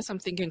Oh, I guess I'm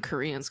thinking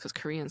Koreans because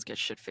Koreans get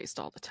shit faced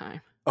all the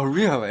time. oh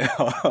really?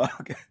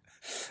 Okay.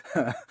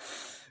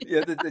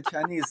 Yeah, the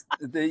Chinese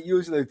they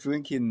usually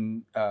drink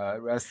in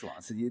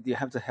restaurants. You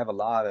have to have a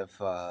lot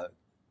of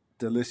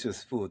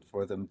delicious food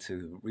for them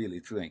to really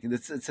drink. And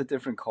it's a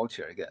different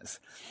culture, I guess.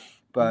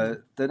 Mm.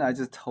 But then I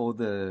just told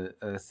the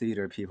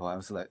theater people, I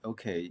was like,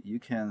 okay, you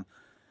can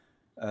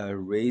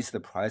raise the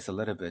price a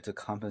little bit to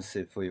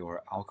compensate for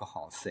your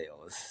alcohol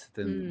sales.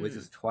 Then we Mm.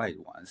 just tried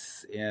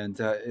once, and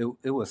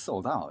it was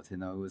sold out. It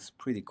was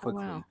pretty Oh wow.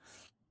 quickly.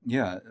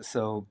 Yeah,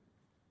 so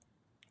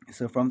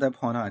from that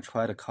point on, I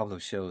tried a couple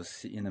of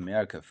shows in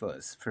America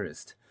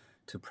first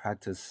to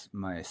practice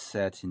my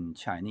set in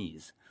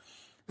Chinese.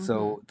 Mm-hmm.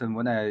 So then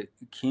when I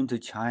came to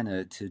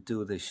China to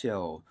do the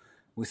show,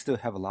 we still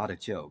have a lot of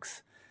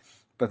jokes,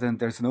 but then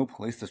there's no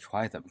place to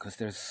try them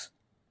because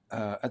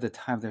at the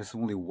time there's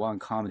only one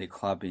comedy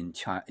club in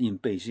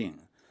Beijing,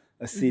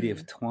 a city Mm-hmm.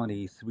 of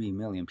 23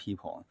 million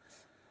people,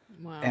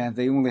 Wow. and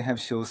they only have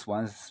shows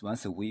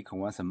once a week or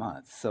once a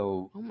month.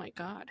 So Oh my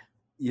God.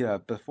 yeah,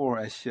 before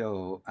I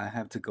show, I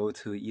have to go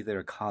to either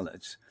a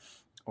college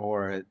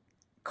or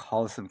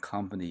call some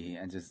company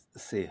and just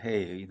say,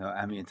 hey,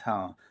 I'm in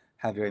town.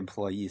 Have your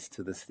employees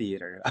to this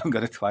theater. I'm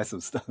gonna try some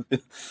stuff.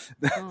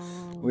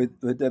 Oh, we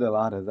did a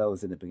lot of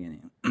those in the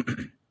beginning. And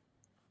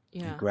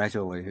yeah.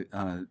 gradually,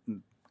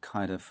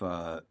 kind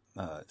of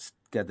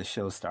get the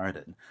show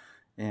started.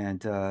 And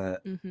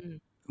Mm-hmm.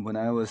 when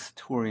I was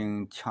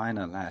touring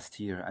China last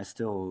year, I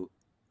still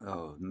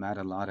met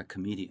a lot of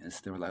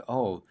comedians. They were like,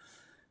 "Oh,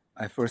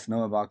 I first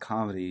know about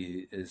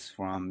comedy is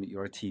from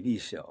your TV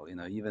show."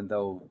 Even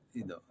though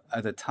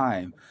at the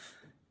time,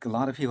 a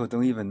lot of people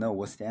don't even know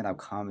what stand-up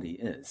comedy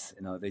is.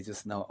 They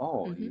just know,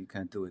 "Oh, Mm-hmm. you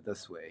can do it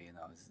this way."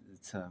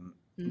 It's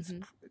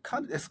Mm-hmm.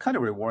 kind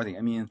of rewarding.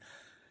 I mean,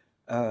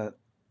 uh,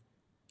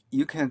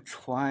 you can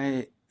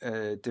try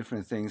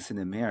different things in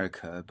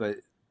America, but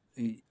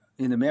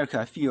in America,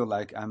 I feel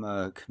like I'm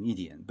a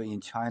comedian, but in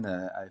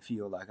China, I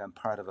feel like I'm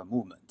part of a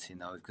movement,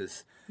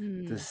 because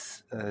Mm.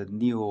 this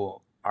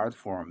new art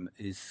form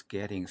is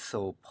getting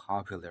so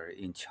popular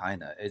in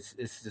China. It's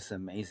just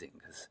amazing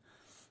because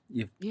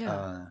if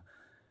Yeah.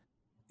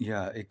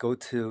 yeah, it go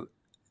to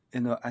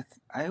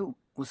I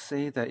would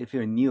say that if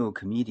you're a new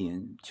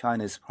comedian,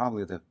 China is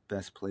probably the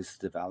best place to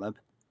develop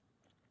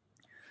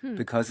Hmm.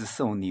 because it's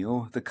so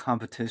new. The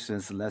competition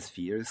is less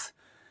fierce,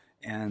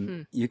 and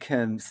Hmm. you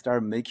can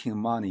start making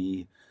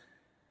money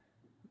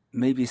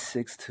maybe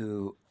 6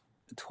 to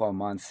 12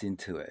 months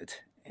into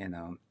it.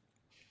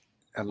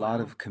 a lot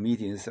Wow. of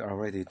comedians are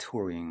already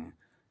touring.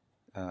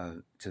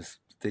 Just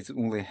they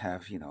only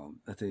have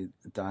they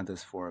done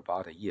this for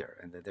about a year,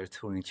 and they're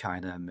touring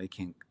China and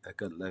making a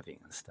good living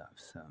and stuff.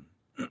 So,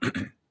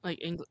 Like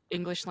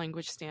English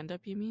language stand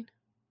up, you mean?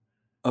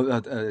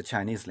 oh,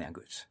 Chinese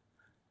language.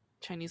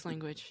 Chinese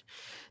language.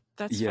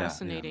 That's Yeah,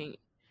 yeah. fascinating.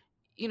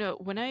 You know,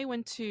 when I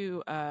went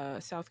to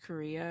South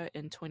Korea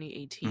in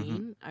Hmm.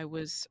 2018, I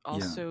was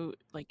Yeah. also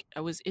like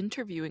I was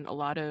interviewing a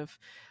lot of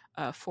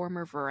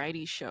former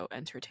variety show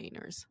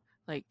entertainers.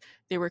 Like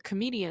they were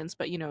comedians,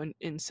 but you know,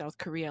 in South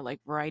Korea, like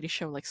variety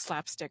show, like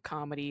slapstick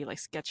comedy, like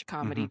sketch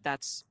Hmm. comedy,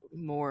 that's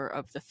more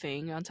of the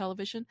thing on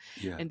television.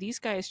 Yeah. And these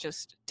guys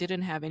just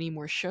didn't have any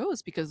more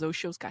shows because those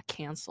shows got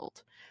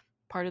canceled.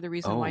 Part of the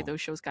reason why Oh. those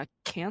shows got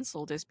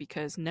canceled is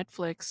because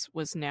Netflix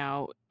was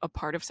now a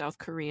part of South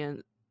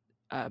Korean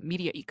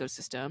media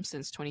ecosystem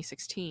since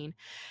 2016,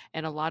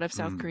 and a lot of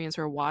South Mm. Koreans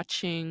were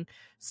watching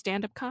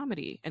stand-up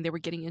comedy and they were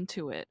getting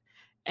into it.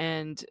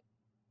 And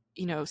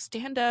you know,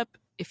 stand-up,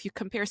 if you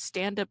compare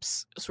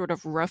stand-up's sort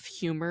of rough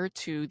humor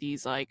to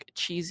these like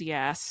cheesy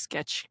ass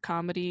sketch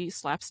comedy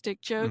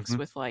slapstick jokes Hmm.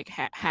 with like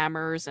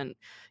hammers and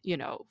you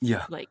know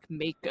Yeah. like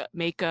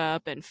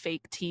makeup and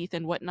fake teeth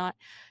and whatnot,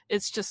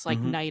 it's just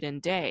like Hmm. night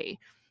and day.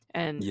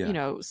 And you Yeah.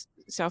 know,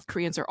 South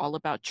Koreans are all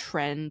about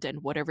trend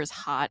and whatever's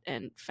hot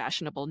and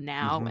fashionable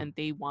now, Hmm. and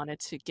they wanted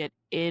to get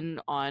in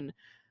on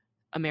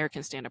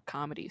American stand-up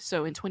comedy.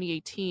 So in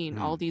 2018,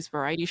 all Mm. these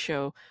variety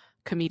show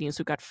comedians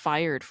who got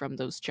fired from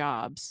those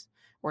jobs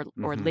or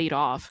Hmm. laid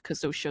off because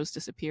those shows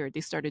disappeared,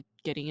 they started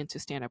getting into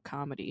stand-up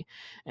comedy.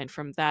 And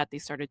from that, they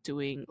started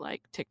doing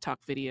like TikTok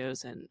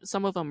videos, and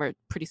some of them are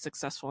pretty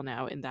successful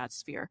now in that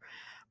sphere.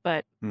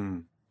 But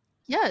Mm.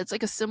 yeah, it's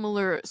like a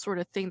similar sort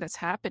of thing that's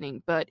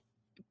happening, but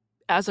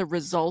as a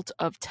result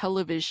of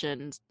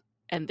television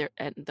and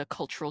the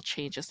cultural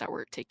changes that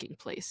were taking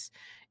place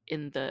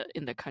in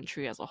the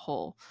country as a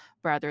whole,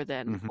 rather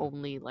than Hmm.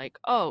 only like,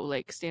 oh,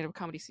 like stand-up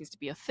comedy seems to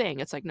be a thing.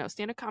 It's like, no,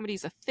 stand-up comedy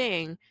is a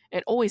thing.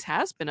 It always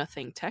has been a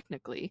thing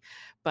technically,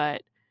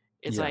 but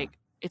it's Yeah. like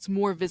it's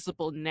more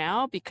visible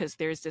now because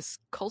there's this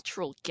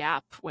cultural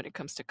gap when it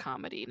comes to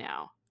comedy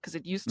now, because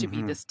it used to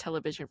be Hmm. this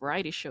television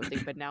variety show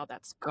thing, but now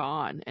that's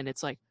gone, and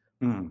it's like,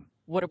 Mm.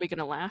 what are we going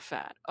to laugh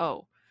at?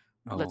 Oh,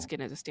 let's Oh.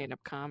 get into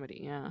stand-up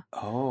comedy. Yeah.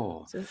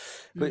 Oh. So,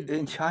 But mm,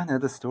 in China,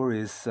 the story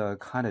is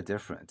kind of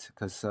different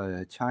because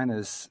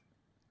China's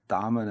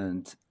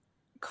dominant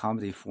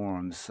comedy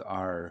forms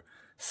are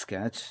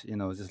sketch,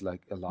 just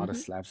like a lot of mm-hmm,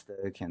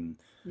 slapstick, and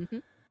mm-hmm.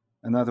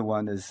 another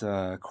one is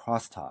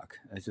crosstalk.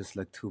 It's just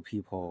like two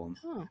people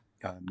Oh,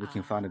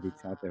 making fun of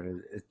each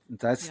other. ah,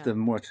 That's yeah, the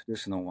more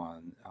traditional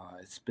one.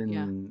 It's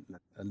yeah, been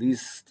like, at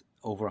least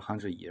over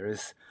 100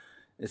 years.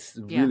 It's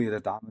yeah. really the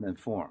dominant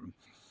form.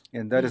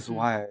 And that is Mm-hmm,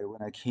 why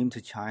when I came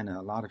to China,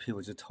 a lot of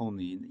people just told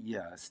me,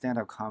 yeah,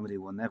 stand-up comedy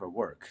will never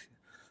work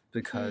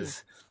hmm,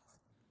 because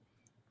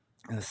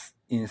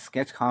in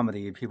sketch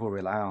comedy, people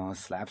rely on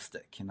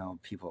slapstick.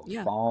 People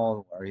yeah,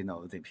 fall, or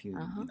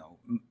uh-huh,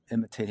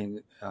 imitating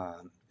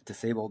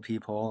disabled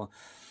people.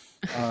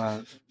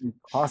 In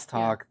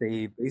yeah, crosstalk,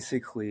 they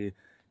basically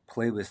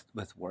play with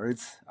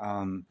words.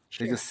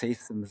 They sure, just say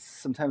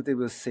sometimes they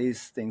will say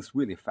things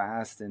really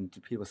fast, and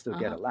people still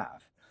get uh-huh, a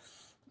laugh.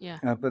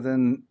 yeah, But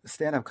then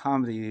stand-up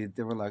comedy,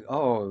 they were like,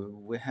 "Oh,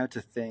 we have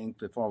to think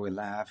before we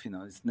laugh.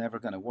 It's never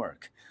gonna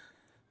work."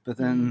 But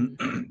then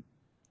mm,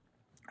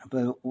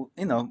 but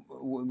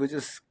we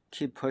just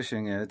keep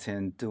pushing it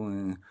and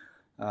doing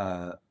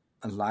uh,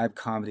 live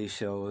comedy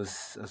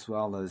shows as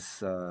well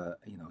as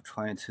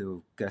trying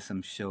to get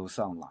some shows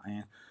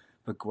online.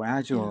 But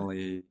yeah,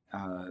 gradually,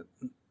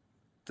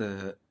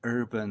 the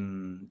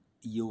urban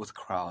youth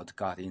crowd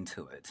got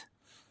into it.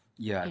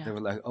 Yeah, they yeah,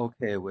 were like,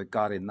 okay, we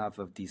got enough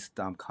of this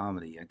dumb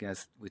comedy. I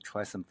guess we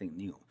try something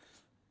new.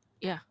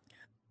 yeah,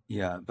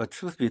 Yeah, but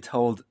truth be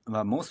told,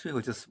 most people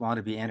just want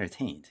to be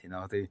entertained.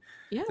 They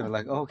yeah, were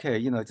like, okay,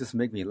 just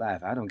make me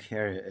laugh. I don't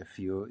care if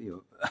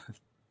you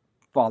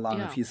fall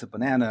on a yeah, piece of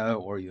banana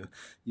or you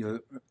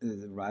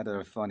write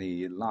a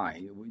funny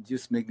line.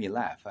 Just make me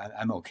laugh.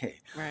 I'm okay.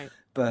 right,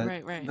 But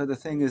right, right, but the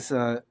thing is,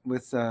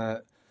 with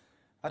I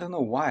don't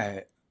know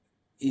why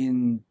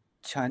in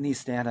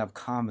Chinese stand-up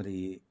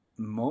comedy,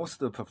 most of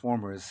the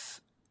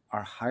performers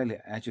are highly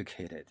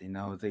educated.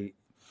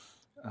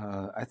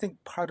 I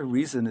think part of the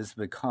reason is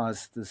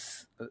because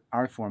this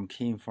art form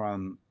came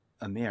from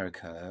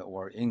America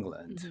or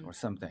England mm-hmm, or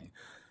something.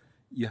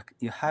 You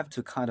have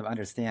to kind of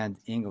understand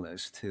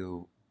English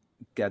to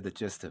get the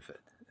gist of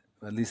it,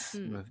 at least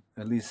mm,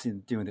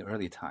 during the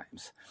early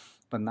times.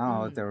 But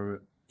now mm,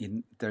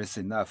 there's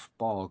enough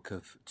bulk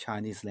of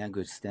Chinese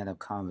language stand-up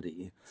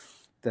comedy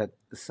that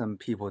some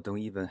people don't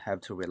even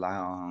have to rely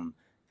on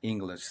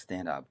English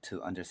stand-up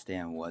to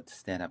understand what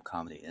stand-up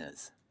comedy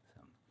is.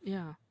 So,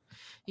 yeah.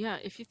 Yeah,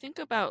 if you think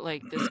about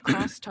like this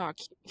crosstalk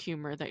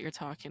humor that you're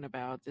talking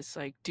about, this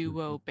like mhm.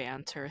 duo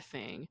banter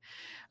thing,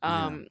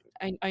 Yeah.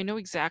 I know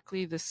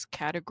exactly this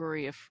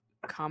category of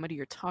comedy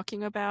you're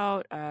talking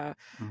about.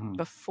 Hmm.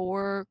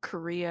 Before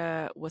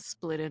Korea was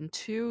split in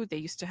two, they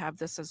used to have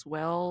this as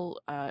well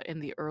in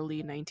the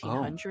early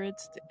Oh,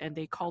 1900s, and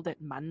they called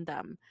it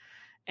mandam.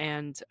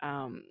 And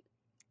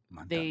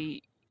Mandam.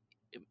 they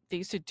they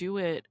used to do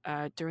it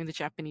during the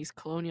Japanese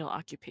colonial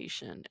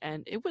occupation,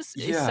 and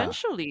Yeah.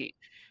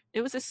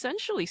 it was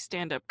essentially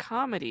stand-up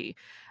comedy,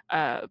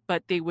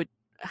 but they would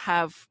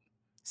have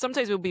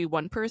sometimes it would be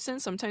one person,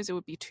 sometimes it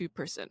would be two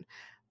person.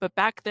 But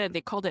back then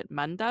they called it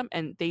mandam,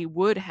 and they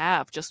would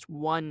have just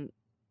one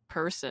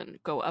person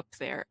go up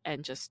there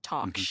and just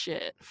talk Hmm.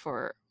 shit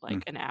for Hmm.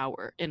 like an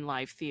hour in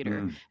live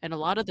theater. Mm. And a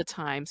lot of the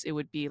times it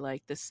would be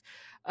like this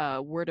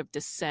word of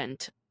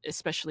dissent,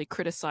 especially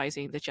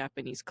criticizing the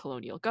Japanese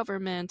colonial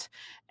government,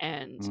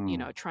 and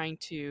Mm. trying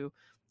to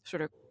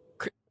sort of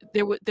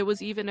there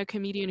was even a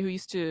comedian who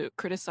used to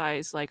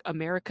criticize like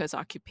America's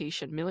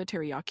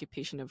military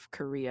occupation of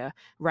Korea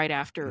right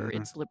after Hmm.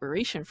 its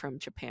liberation from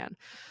Japan.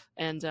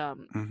 And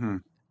Hmm.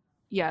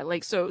 yeah,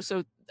 like so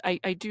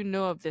I do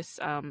know of this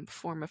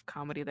form of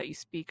comedy that you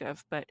speak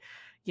of, but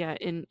yeah,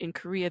 in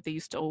Korea they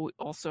used to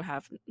also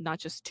have not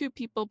just two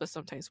people, but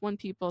sometimes one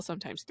people,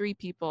 sometimes three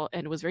people,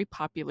 and it was very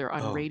popular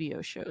on Oh.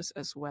 radio shows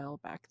as well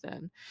back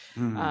then.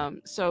 Mm.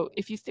 So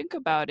if you think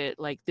about it,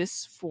 like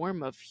this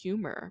form of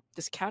humor,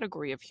 this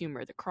category of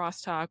humor, the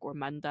crosstalk or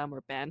mandam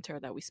or banter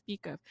that we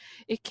speak of,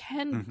 it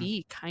can Hmm.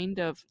 be kind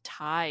of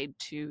tied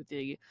to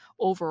the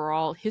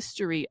overall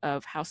history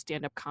of how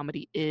stand-up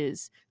comedy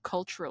is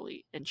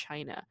culturally in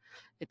China.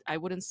 I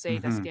wouldn't say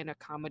that Hmm. stand-up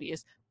comedy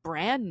is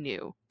brand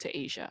new to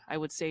Asia. I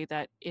would say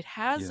that it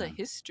has a Yeah.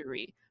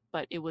 history,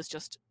 but it was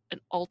just an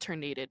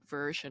alternated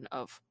version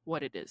of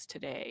what it is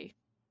today,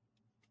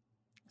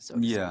 so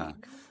to Yeah.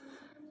 speak.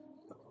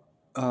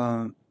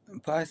 Um,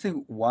 but I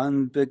think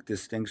one big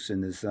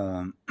distinction is,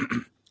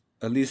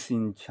 at least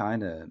in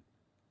China,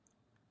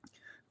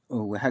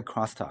 we had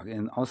crosstalk,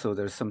 and also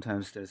there's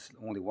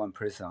only one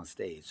person on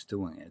stage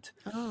doing it.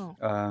 Oh,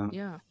 Um,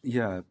 yeah.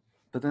 yeah,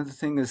 but then the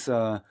thing is,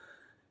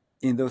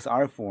 in those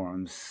art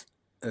forms,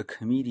 a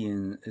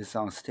comedian is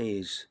on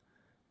stage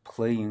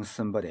playing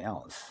somebody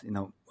else.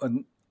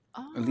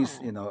 At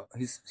least Oh,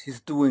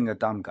 he's doing a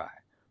dumb guy,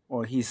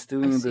 or he's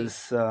I doing see.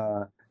 this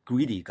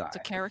greedy It's a guy,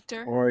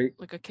 character, or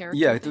like a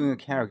character yeah, doing thing. a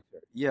character.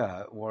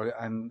 Yeah, or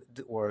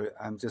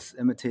I'm just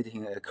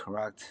imitating a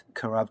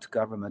corrupt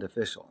government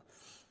official.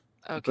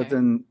 But Okay.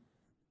 then,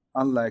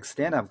 unlike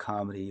stand-up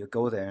comedy, you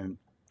go there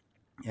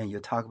and you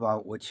talk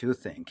about what you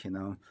think.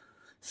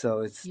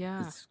 So it's Yeah.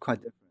 it's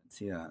quite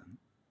different. Yeah.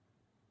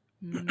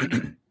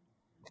 Mm.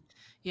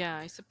 Yeah,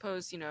 I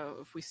suppose,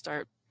 if we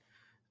start,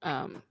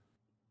 um,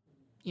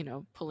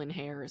 pulling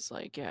hairs,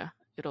 like, yeah,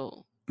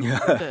 it'll, Yeah.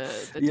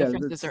 the Yeah.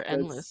 differences That's are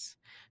that's. endless.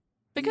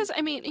 Because,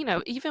 I mean,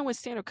 even with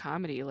stand-up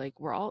comedy, like,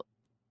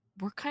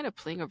 we're kind of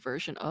playing a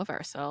version of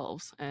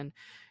ourselves. And,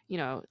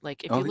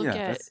 like, Oh yeah,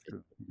 that's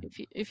true.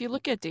 if you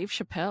look at Dave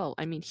Chappelle,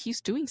 I mean,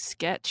 he's doing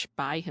sketch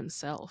by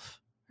himself,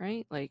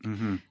 right? Like,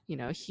 Mm-hmm.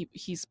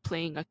 he's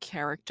playing a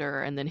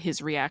character and then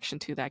his reaction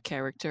to that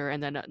character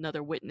and then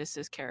another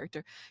witness's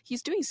character.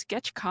 He's doing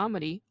sketch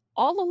comedy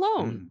all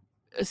alone,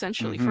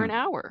 essentially, for Mm-hmm. an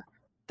hour.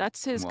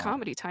 That's his Wow.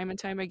 comedy time and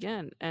time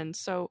again. And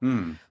so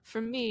Mm.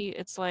 for me,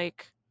 it's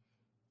like,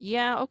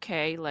 yeah,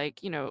 okay,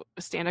 like,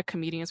 stand-up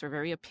comedians are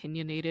very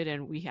opinionated,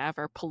 and we have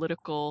our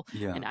political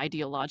Yeah. and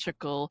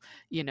ideological,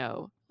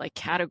 like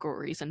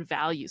categories and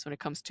values when it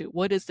comes to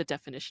what is the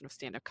definition of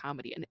stand-up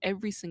comedy. And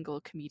every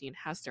single comedian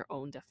has their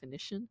own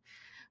definition.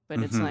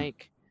 But it's Mm-hmm.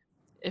 like,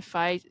 if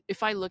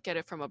I look at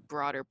it from a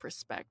broader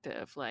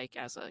perspective, like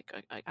as I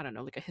don't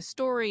know, like a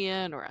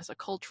historian or as a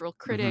cultural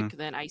Mm-hmm. critic,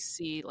 then I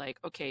see like,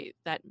 okay,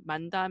 that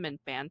mandam and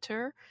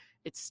banter,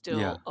 it's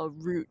Yeah. still a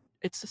root.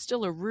 It's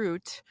still a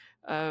root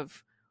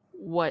of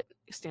what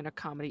stand-up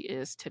comedy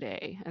is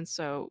today. And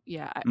so,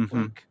 yeah,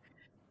 Mm-hmm. like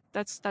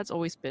that's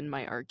always been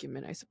my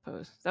argument, I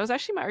suppose. That was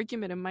actually my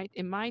argument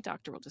in my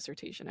doctoral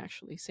dissertation,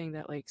 actually, saying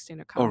that like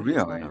stand-up Oh comedy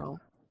really?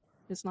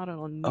 is not at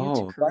all new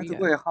to Oh, by the Korea.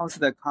 way, how's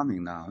that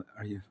coming now?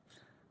 Are you?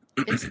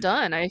 It's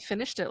done. I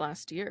finished it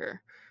last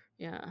year.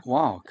 Yeah.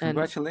 Wow!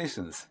 And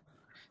Congratulations.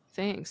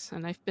 thanks.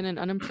 And I've been an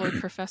unemployed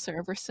professor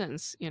ever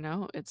since,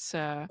 It's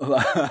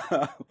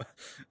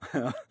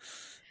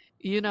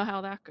you know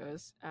how that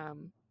goes.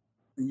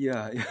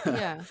 Yeah. Yeah.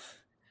 Yeah.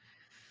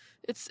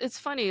 It's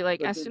funny,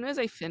 like But as then, soon as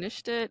I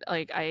finished it,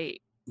 like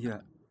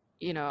yeah.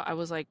 I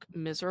was like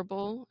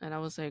miserable, and I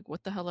was like,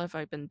 what the hell have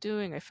I been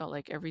doing? I felt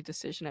like every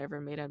decision I ever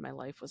made in my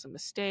life was a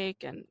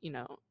mistake, and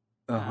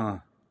Uh-huh.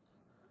 um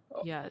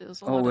yeah, it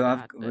was a Oh lot of well,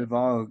 that. But we've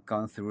all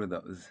gone through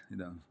those.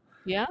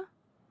 yeah,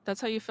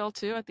 that's how you felt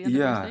too at the end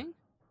of Yeah. everything?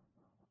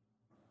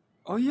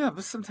 Oh yeah,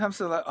 but sometimes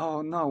they're like,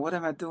 oh no, what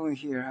am I doing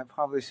here? I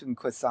probably shouldn't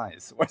quit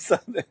science or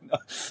something.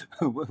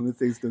 When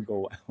things don't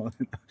go well.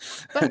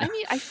 But I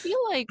mean, I feel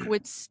like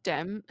with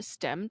STEM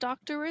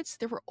doctorates,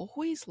 there were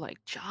always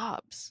like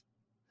jobs.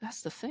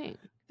 That's the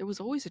thing. There was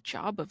always a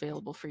job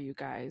available for you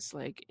guys,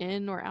 like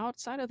in or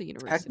outside of the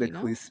university,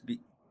 Technically no?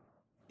 speak,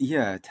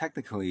 yeah,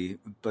 technically,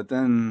 but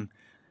then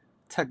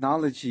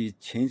technology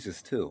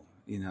changes too.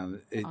 You know,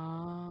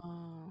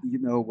 Oh,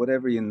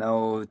 whatever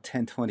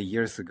 10, 20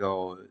 years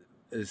ago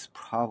is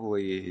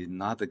probably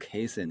not the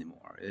case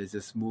anymore. It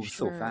just moves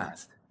so sure.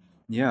 fast.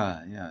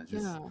 Yeah, yeah,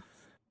 just Yeah.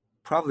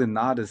 probably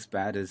not as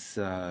bad as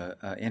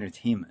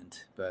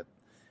entertainment, but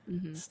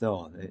Hmm.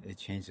 still, it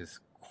changes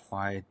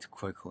quite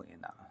quickly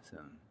now.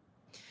 So,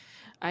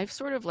 I've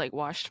sort of like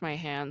washed my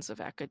hands of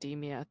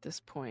academia at this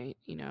point,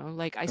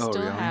 like I oh, still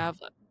really? have,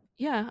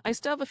 yeah, I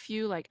still have a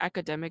few like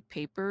academic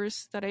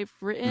papers that I've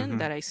written Mm-hmm.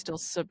 that I still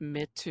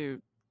submit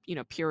to,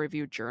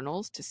 peer-reviewed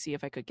journals to see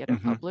if I could get it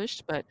Mm-hmm.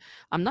 published, but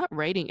I'm not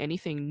writing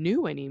anything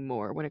new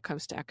anymore when it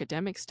comes to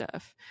academic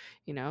stuff.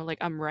 Like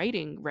I'm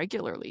writing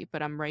regularly,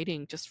 but I'm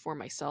writing just for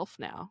myself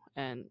now.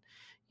 And,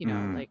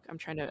 Mm. like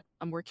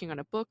I'm working on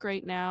a book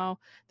right now.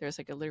 There's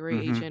like a literary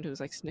Mm-hmm. agent who's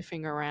like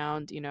sniffing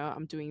around,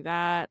 I'm doing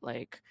that.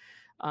 Like,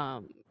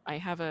 I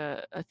have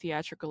a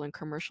theatrical and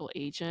commercial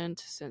agent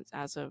since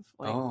as of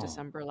like Oh.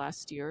 December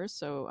last year,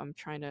 so I'm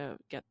trying to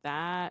get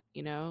that,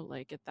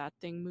 like get that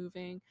thing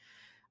moving.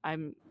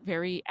 I'm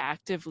very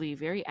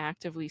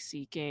actively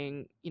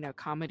seeking,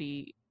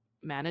 comedy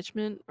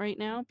management right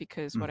now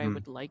because what I Mm-hmm.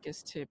 would like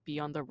is to be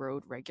on the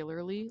road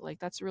regularly. Like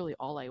that's really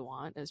all I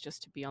want is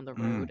just to be on the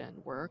Mm. road and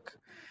work.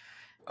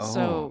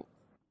 Oh. So,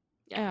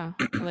 yeah,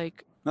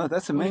 like No,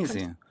 that's when it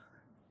comes, amazing.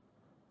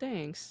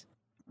 thanks.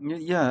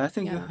 Yeah, I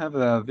think you Yeah, have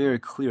a very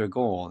clear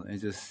goal. You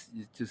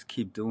just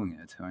keep doing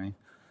it, right?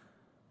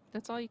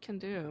 that's all you can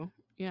do.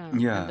 Yeah.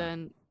 And Yeah.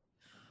 then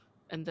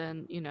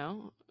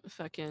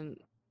fucking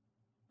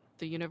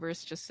the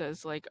universe just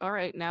says like, all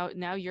right, now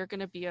you're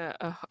gonna be a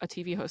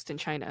TV host in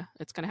China.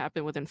 It's gonna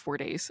happen within 4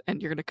 days,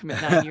 and you're gonna commit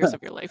 9 years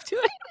of your life to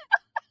it.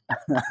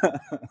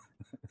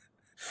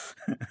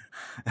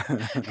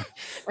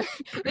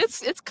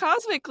 It's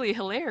cosmically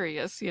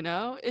hilarious,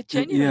 it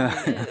Yeah.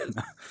 genuinely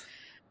is.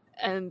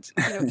 And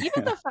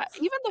even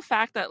the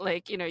fact that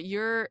like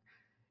you're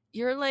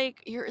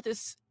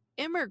this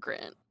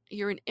immigrant,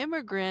 you're an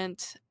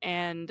immigrant,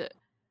 and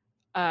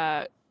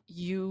uh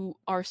you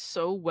are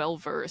so well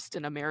versed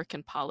in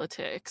American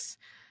politics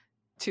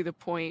to the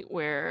point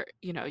where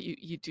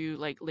you do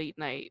like late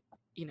night,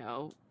 you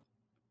know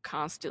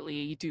constantly,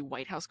 you do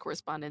White House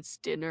Correspondents'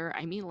 Dinner.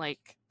 I mean,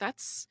 like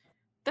that's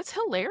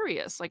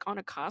hilarious, like on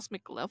a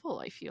cosmic level,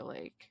 I feel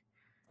like,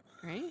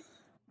 right?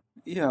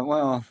 Yeah,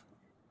 well,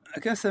 I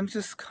guess I'm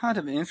just kind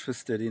of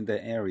interested in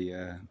the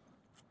area.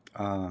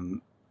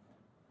 Um,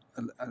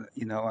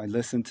 I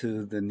listen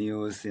to the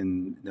news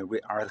and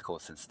read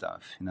articles and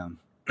stuff.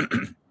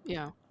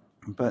 Yeah,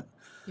 But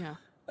yeah.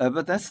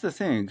 but that's the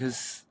thing,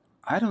 because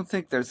I don't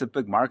think there's a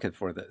big market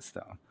for this,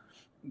 though.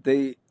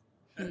 They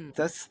Hmm.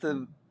 That's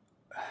the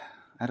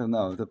I don't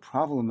know, the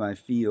problem I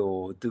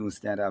feel doing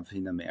stand up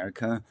in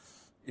America.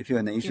 If you're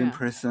an Asian Yeah,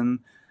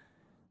 person,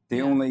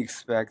 they yeah, only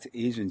expect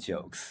Asian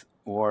jokes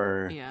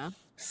or yeah.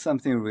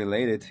 something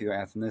related to your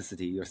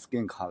ethnicity, your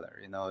skin color.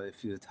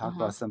 If you talk Uh-huh.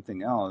 about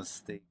something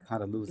else, they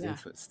kind of lose Yeah.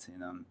 interest.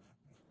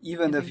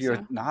 You Even if think you're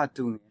so? not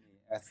doing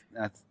any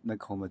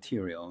ethnical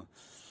material,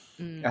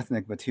 Mm.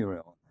 ethnic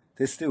material,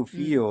 they still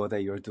Mm. feel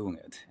that you're doing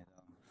it.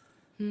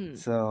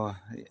 Hmm. So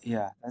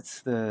yeah,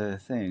 that's the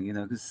thing,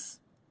 because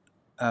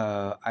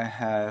I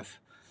have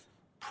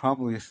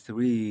probably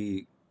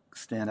three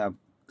stand-up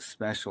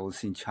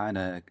specials in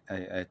China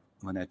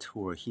when I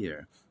tour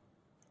here.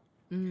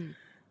 Mm.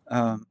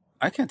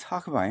 I can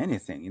talk about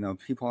anything.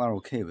 People are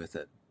okay with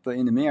it. But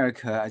in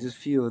America, I just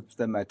feel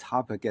that my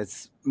topic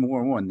gets more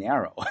and more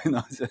narrow.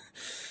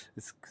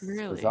 It's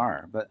Really?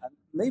 bizarre. But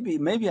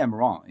maybe I'm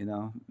wrong.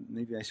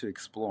 Maybe I should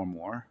explore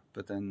more.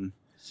 But then,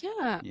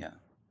 Yeah. yeah.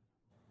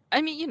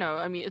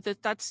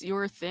 That's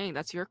your thing.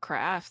 That's your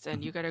craft,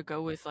 and Mhm. you got to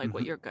go with like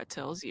what Mhm. your gut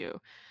tells you.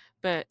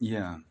 But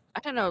Yeah.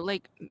 I don't know,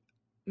 like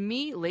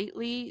me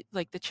lately,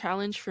 like the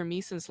challenge for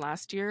me since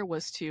last year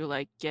was to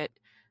like get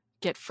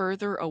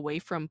further away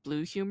from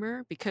blue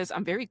humor because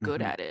I'm very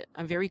good Hmm. at it.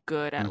 I'm very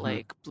good at Hmm.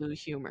 like blue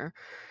humor.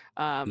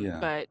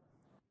 Yeah. But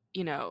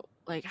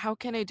like how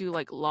can I do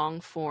like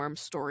long form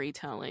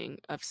storytelling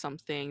of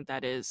something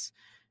that is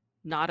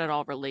not at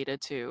all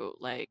related to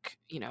like,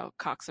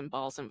 cocks and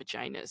balls and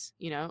vaginas,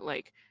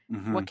 like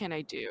Hmm. what can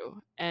I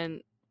do?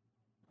 And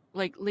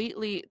like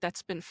lately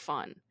that's been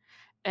fun.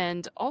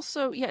 And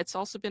also, yeah, it's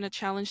also been a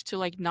challenge to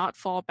like not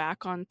fall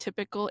back on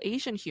typical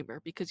Asian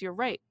humor because you're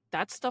right.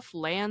 That stuff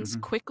lands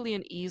Hmm. quickly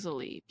and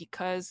easily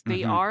because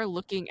they Hmm. are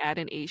looking at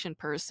an Asian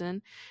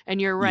person. And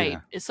you're right,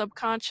 Yeah.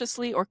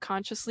 subconsciously or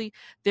consciously,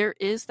 there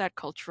is that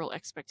cultural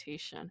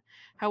expectation.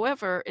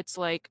 However, it's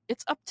like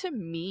it's up to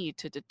me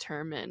to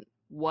determine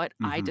what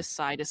I Hmm.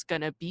 decide is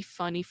going to be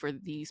funny for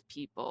these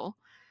people.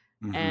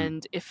 Hmm.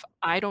 And if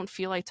I don't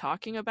feel like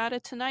talking about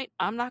it tonight,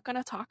 I'm not going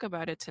to talk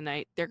about it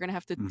tonight. They're going to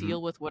have to Hmm.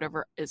 deal with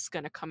whatever is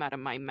going to come out of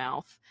my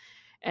mouth.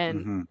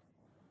 And Hmm.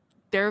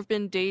 there have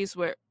been days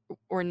where,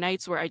 or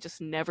nights where I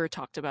just never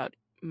talked about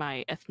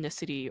my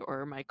ethnicity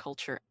or my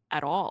culture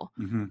at all.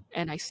 Hmm.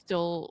 And I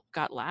still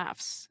got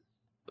laughs.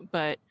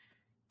 But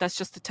that's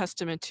just a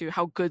testament to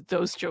how good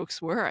those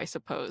jokes were, I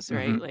suppose, Hmm.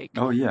 right? Like,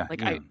 Oh yeah.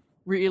 like I, Yeah.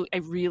 I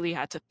really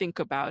had to think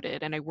about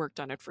it, and I worked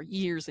on it for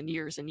years and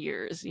years and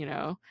years, you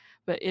know.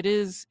 But it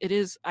is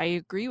I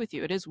agree with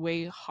you. It is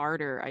way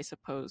harder, I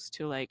suppose,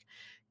 to like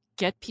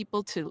get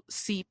people to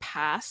see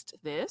past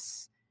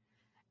this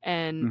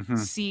and Mm-hmm.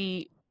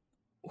 see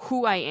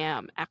who I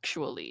am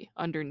actually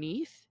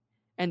underneath.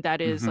 And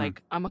that is Mm-hmm.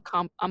 like I'm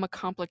a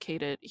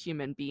complicated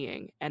human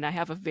being, and I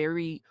have a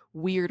very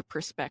weird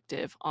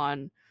perspective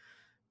on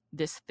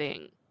this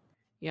thing.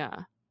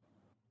 Yeah.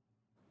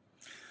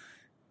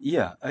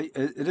 Yeah,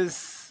 it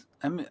is.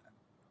 I mean,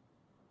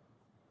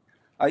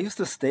 I used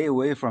to stay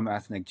away from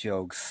ethnic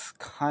jokes,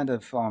 kind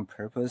of on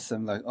purpose.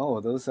 I'm like, oh,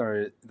 those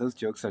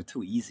jokes are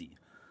too easy.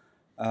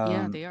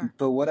 Yeah, they are.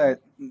 But what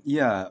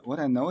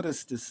I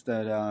noticed is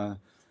that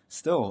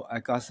still I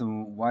got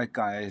some white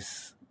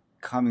guys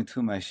coming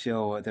to my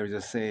show. They're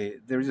just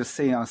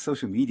saying on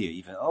social media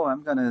even, oh,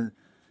 I'm gonna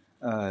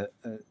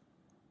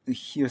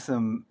hear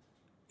some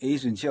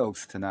Asian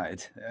jokes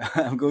tonight.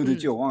 I'm going to Mm,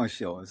 Joe Wang's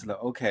show. It's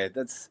like, okay,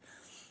 that's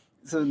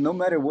so no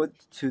matter what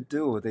you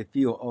do, they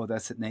feel, oh,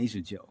 that's an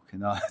Asian joke.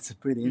 It's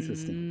pretty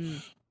interesting.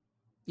 mm,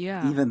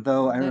 yeah, Even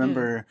though I that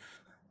is. remember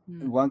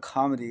Mm, one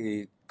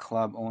comedy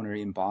club owner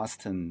in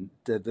Boston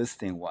did this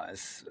thing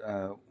once.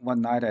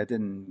 One night I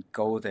didn't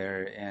go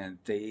there, and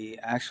they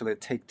actually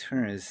take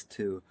turns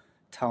to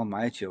tell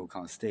my joke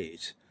on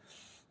stage.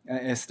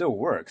 And it still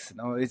works.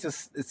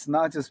 It's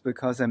not just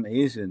because I'm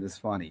Asian it's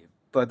funny,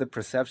 but the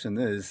perception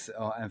is,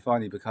 oh, I'm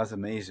funny because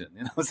I'm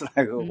Asian. It's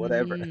like, oh,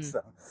 whatever. mm,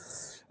 So,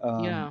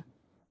 um, yeah.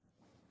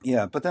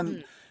 yeah, but then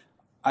Mm,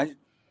 I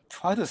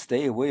try to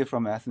stay away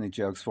from ethnic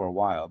jokes for a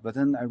while. But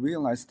then I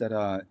realized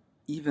that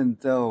even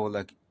though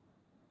like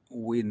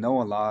we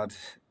know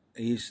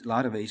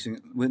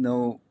we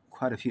know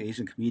quite a few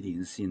Asian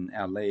comedians in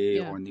LA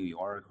yeah. or New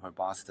York or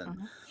Boston,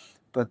 Uh-huh.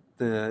 but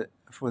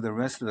for the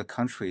rest of the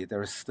country,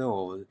 there are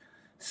still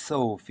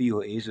so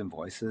few Asian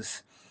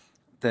voices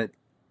that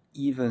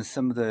even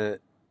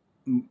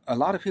a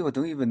lot of people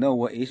don't even know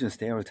what Asian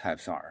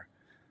stereotypes are.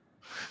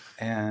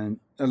 And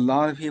a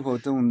lot of people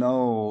don't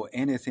know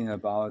anything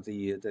about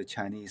the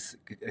Chinese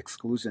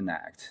Exclusion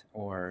Act,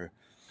 or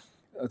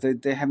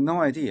they have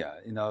no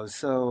idea.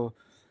 So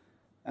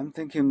I'm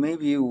thinking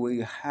maybe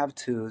we have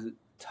to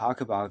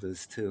talk about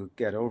this to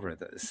get over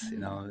this.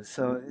 Mm.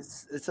 So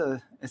it's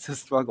a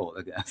struggle,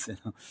 I guess,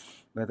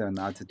 whether or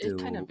not to It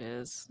kind do of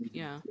is. anything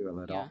Yeah.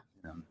 material at Yeah. all.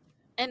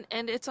 And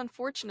it's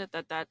unfortunate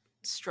that that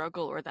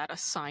struggle or that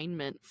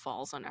assignment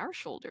falls on our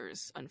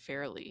shoulders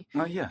unfairly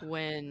Oh yeah,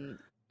 when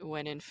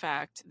when in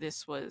fact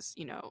this was,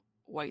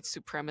 white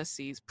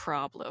supremacy's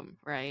problem,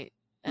 right?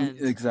 And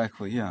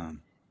exactly, yeah.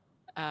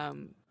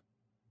 um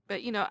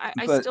but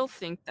I But still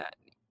think that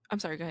I'm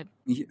sorry, go ahead.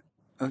 yeah,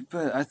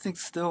 but I think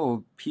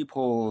still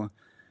people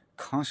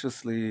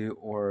consciously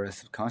or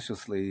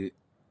subconsciously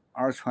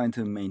are trying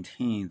to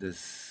maintain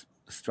this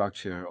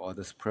structure or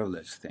this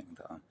privilege thing,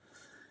 though.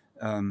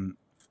 Um,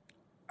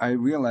 I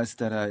realized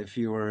that if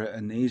you're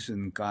an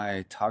Asian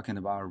guy talking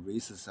about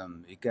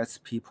racism, it gets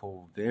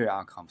people very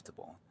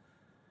uncomfortable,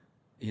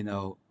 you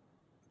know.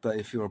 But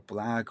if you're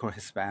black or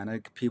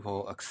Hispanic,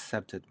 people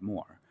accept it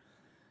more.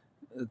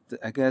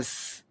 I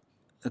guess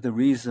the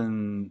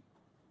reason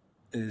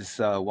is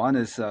one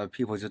is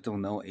people just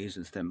don't know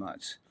Asians that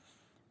much.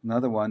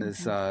 Another one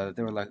is Mhm.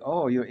 they were like,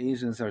 "Oh, your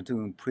Asians are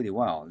doing pretty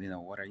well.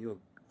 What are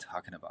you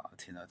talking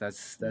about?"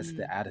 That's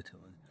the Mm.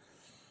 attitude.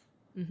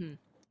 Mhm.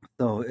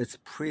 So it's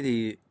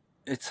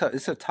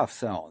a tough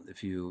sell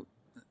if you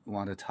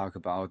want to talk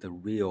about the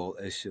real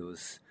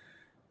issues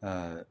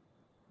uh,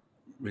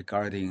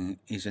 regarding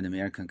Asian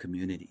American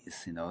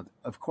communities.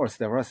 Of course,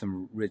 there are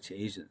some rich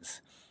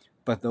Asians,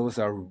 but those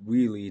are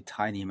really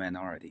tiny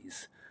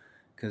minorities.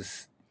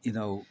 Because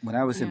when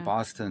I was in Yeah.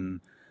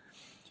 Boston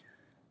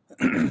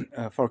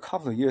for a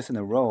couple of years in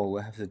a row,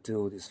 we have to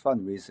do these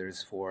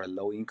fundraisers for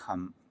low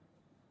income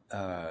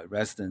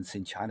residents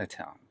in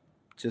Chinatown,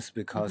 just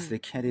because Mhm. they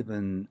can't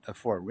even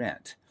afford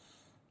rent.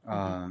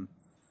 Mhm. Um,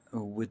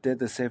 we did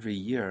this every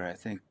year. I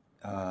think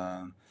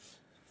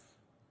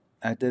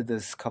I did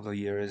this couple of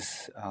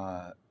years.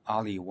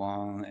 Ali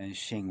Wong and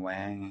Xing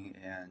Wang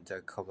and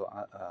a couple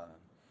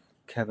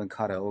Kevin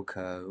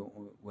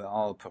Karaoke, we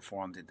all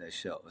performed in that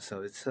show.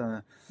 So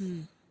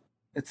Mm.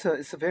 it's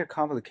a very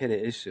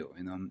complicated issue.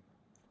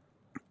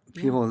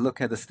 Yeah. People look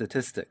at the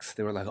statistics.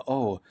 They were like,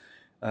 "Oh,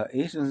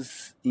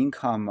 Asians'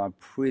 income are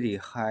pretty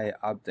high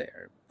up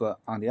there." But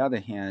on the other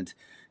hand,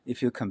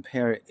 if you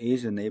compare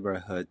Asian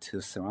neighborhood to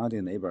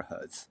surrounding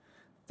neighborhoods,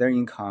 their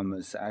income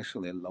is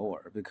actually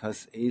lower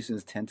because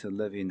Asians tend to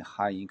live in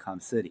high-income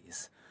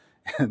cities,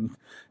 and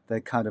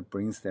that kind of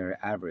brings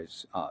their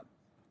average up.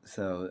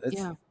 So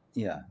it's Yeah.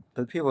 yeah,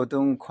 but people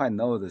don't quite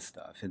know this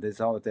stuff, and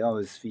they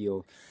always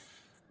feel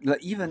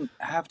like even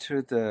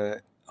after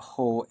the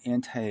whole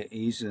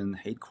anti-Asian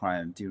hate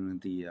crime during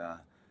the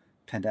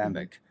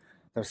Mhm. pandemic,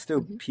 there's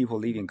still Mhm. people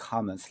leaving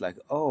comments like,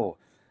 "Oh,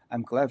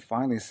 I'm glad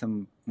finally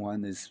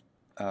someone is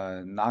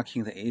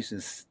knocking the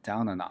Asians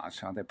down a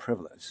notch on their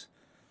privilege."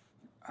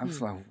 I was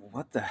Mm. like,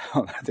 "What the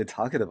hell are they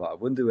talking about?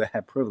 When do we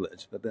have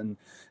privilege?" But then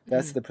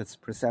that's Mm. the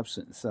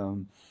perception.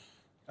 So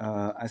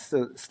I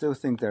still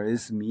think there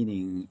is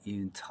meaning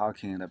in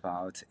talking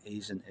about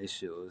Asian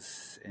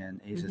issues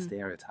and Asian Mm-hmm.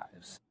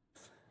 stereotypes,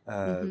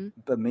 Mm-hmm.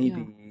 but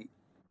Yeah. maybe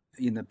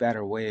in a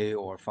better way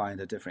or find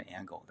a different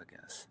angle, I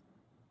guess.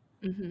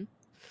 Mm-hmm.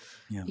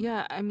 Yeah.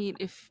 Yeah, I mean,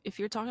 if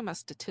you're talking about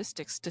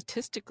statistics,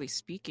 statistically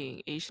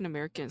speaking, Asian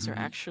Americans are Hmm.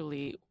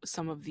 actually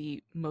some of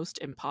the most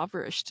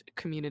impoverished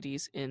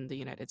communities in the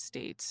United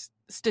States.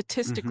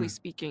 Statistically Hmm.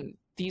 speaking,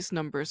 these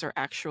numbers are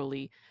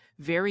actually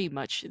very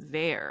much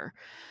there.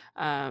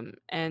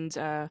 And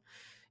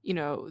you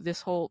know,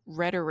 this whole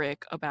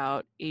rhetoric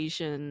about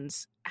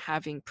Asians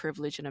having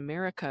privilege in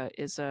America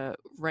is a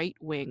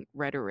right-wing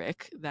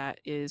rhetoric that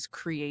is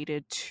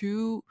created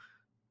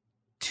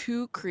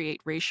to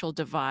create racial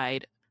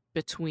divide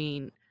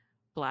between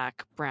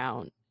Black,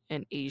 brown,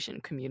 and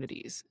Asian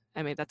communities.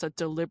 I mean, that's a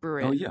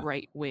Oh deliberate yeah.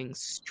 right wing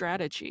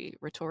strategy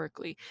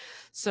rhetorically.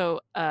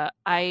 So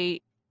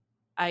I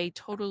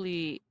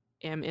totally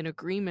am in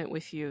agreement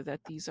with you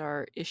that these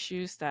are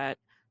issues that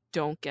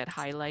don't get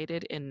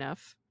highlighted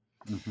enough.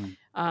 Hmm.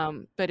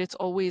 But it's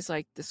always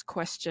like this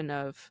question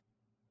of,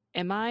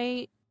 am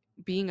I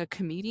being a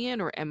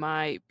comedian or am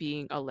I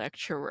being a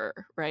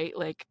lecturer, right?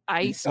 Like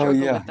I Oh struggle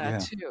yeah, with that yeah.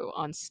 too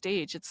on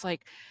stage.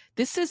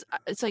 This is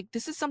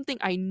something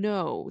I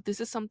know. This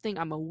is something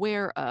I'm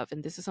aware of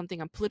and this is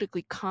something I'm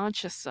politically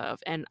conscious of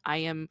and I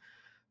am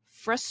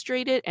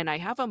frustrated and I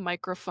have a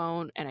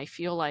microphone and I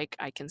feel like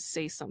I can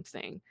say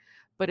something.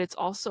 But it's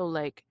also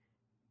like,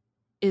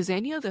 is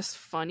any of this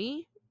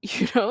funny?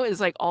 You know,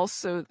 is like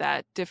also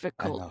that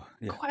I difficult know.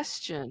 Yeah.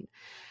 question.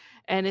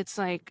 And it's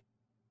like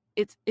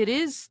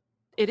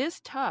it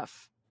is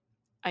tough,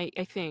 I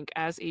think,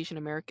 as Asian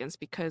Americans,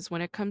 because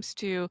when it comes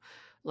to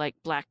like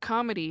Black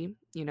comedy,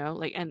 you know,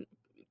 like, and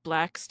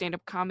Black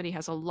stand-up comedy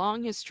has a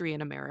long history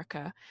in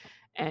America,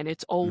 and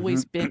it's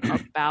Hmm. always been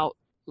about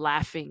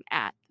laughing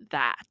at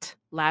that,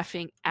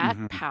 laughing at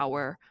Hmm.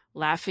 power,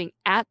 laughing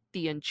at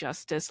the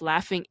injustice,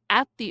 laughing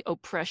at the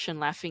oppression,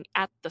 laughing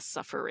at the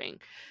suffering.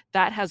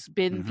 That has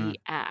been Hmm. the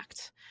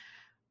act.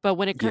 But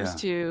when it comes Yeah.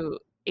 to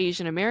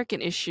Asian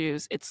American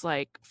issues, it's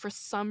like for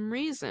some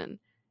reason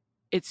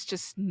it's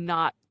just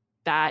not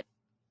that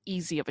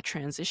easy of a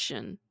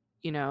transition,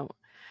 you know.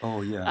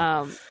 Oh yeah.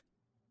 Um,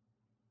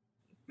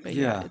 but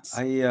yeah, Yeah,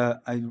 it's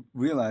I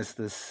realized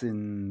this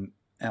in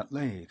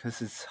LA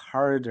because it's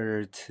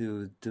harder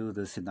to do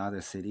this in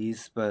other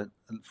cities, but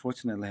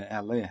unfortunately,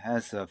 LA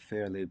has a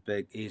fairly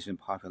big Asian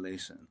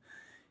population.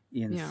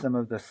 In yeah. some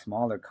of the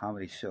smaller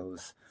comedy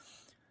shows,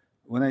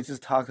 when I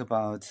just talk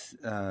about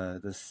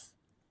this,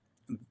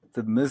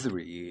 the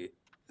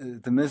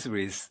the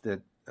miseries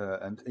that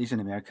Asian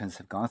Americans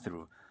have gone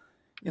through,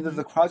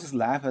 Hmm. the crowd just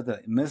laugh at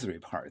the misery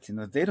part.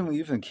 They don't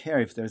even care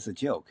if there's a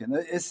joke,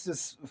 it's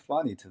just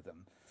funny to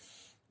them.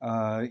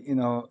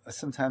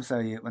 Sometimes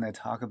when I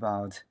talk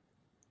about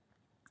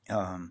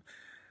um,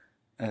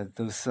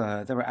 those,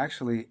 there were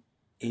actually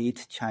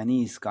 8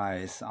 Chinese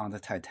guys on the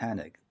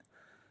Titanic,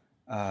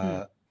 Hmm.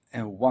 uh,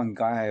 and one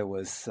guy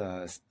was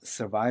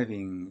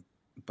surviving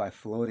by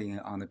floating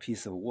on a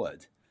piece of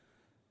wood.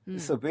 Hmm.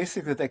 So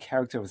basically, that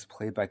character was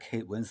played by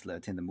Kate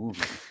Winslet in the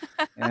movie,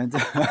 and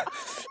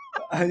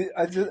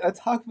I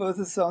talked about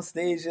this on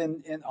stage,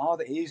 and all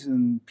the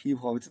Asian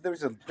people they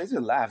just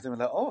laughed. They were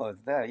like, "Oh,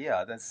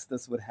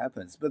 that's what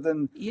happens." But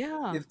then,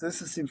 Yeah, if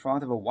this is in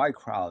front of a white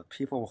crowd,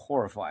 people were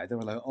horrified. They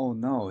were like, "Oh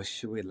no,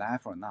 should we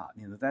laugh or not?"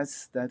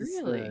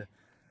 really.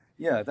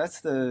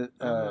 That's the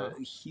Uh-huh.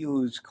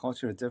 huge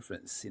cultural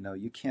difference.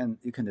 You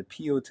can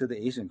appeal to the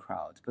Asian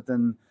crowd, but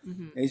then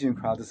Hmm. Asian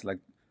crowd is like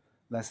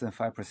less than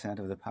 5%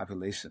 of the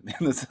population.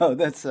 So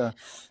that's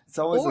it's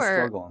always a Or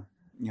struggle.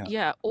 Yeah.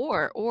 yeah,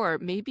 or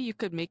maybe you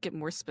could make it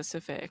more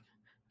specific.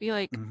 Be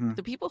like, Hmm.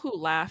 the people who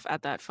laugh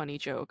at that funny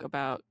joke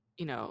about,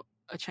 you know,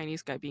 a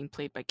Chinese guy being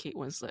played by Kate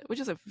Winslet, which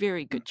is a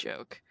very good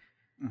joke.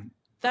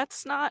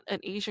 That's not an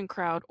Asian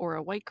crowd or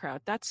a white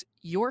crowd. That's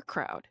your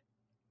crowd.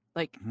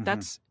 Like, Hmm.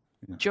 that's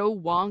Yeah. Joe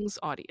Wong's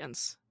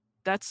audience.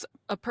 That's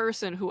a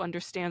person who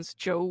understands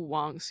Joe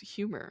Wong's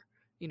humor,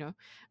 you know?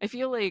 I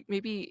feel like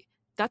maybe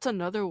that's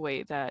another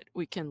way that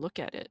we can look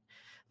at it.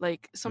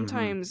 Like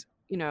Hmm. sometimes,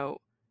 you know,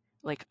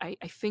 like I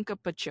think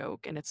up a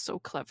joke and it's so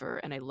clever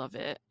and I love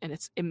it and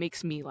it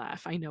makes me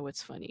laugh. I know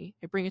it's funny.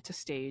 I bring it to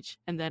stage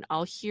and then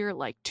I'll hear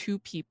like two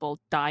people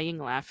dying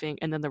laughing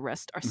and then the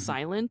rest are Hmm.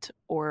 silent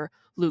or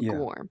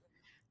Yeah. lukewarm.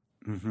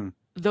 Hmm.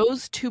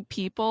 Those two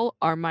people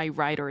are my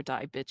ride or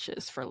die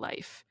bitches for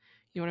life.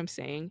 You know what I'm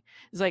saying?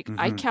 It's like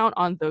I Hmm. count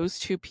on those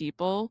two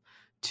people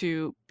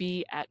to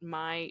be at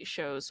my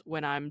shows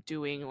when I'm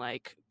doing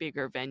like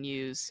bigger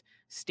venues,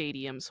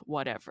 stadiums,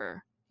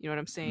 whatever. You know what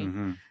I'm saying?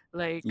 Hmm.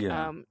 Like,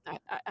 Yeah.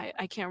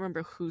 I can't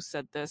remember who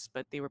said this,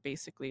 but they were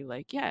basically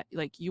like, yeah,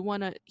 like you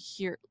want to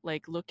hear,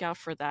 like, look out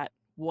for that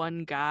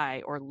one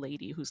guy or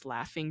lady who's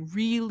laughing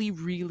really,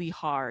 really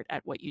hard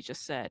at what you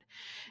just said.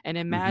 And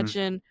Hmm.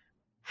 imagine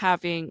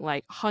having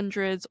like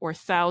hundreds or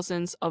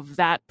thousands of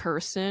that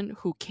person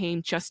who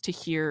came just to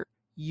hear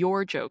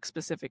your joke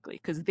specifically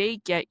because they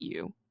get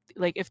you.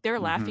 Like if they're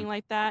Hmm. laughing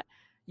like that,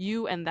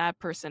 you and that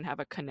person have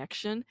a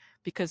connection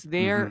because Mm-hmm.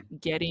 they're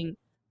getting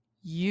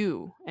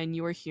you and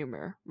your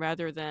humor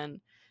rather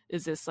than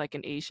is this like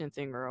an Asian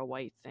thing or a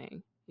white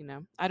thing, you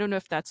know? I don't know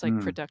if that's like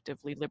Mm.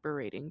 productively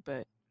liberating,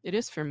 but it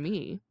is for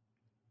me.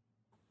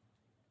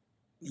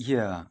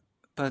 Yeah,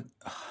 but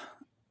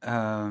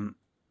um,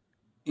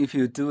 if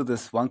you do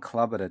this one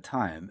club at a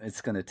time,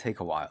 it's gonna take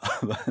a while.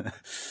 But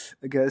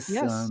I guess,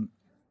 Yes,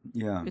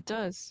 yeah. it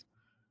does.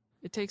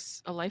 It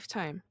takes a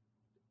lifetime.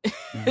 It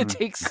Hmm.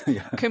 takes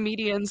Yeah.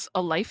 comedians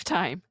a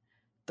lifetime,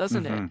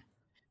 doesn't it? Hmm.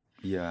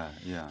 Yeah,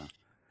 yeah.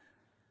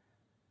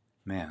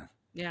 Man.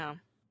 Yeah.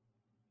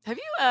 Have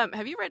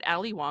you read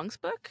Ali Wong's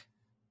book?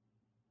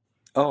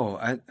 Oh,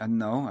 I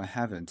no, I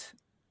haven't.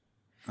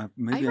 I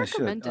Maybe I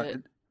should. recommend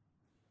it.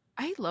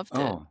 I loved it.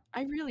 Oh.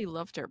 I really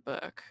loved her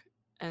book.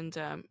 And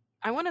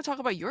I want to talk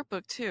about your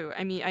book too.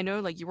 I mean, I know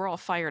like you were all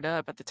fired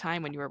up at the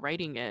time when you were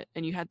writing it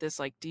and you had this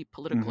like deep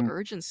political Hmm.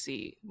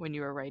 urgency when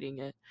you were writing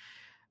it.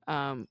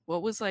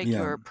 What was like Yeah.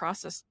 your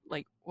process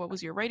like what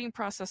was your writing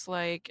process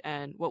like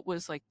and what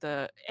was like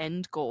the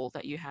end goal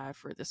that you had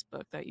for this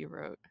book that you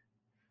wrote?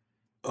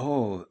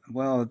 Oh,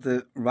 well,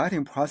 the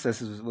writing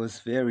process was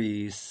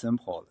very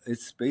simple.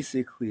 It's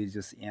basically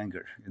just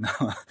anger, you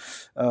know.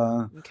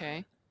 Uh,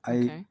 Okay. I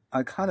Okay.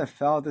 I kind of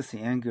felt this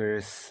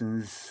anger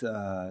since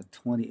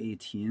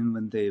 2018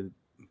 when they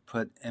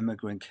put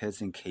immigrant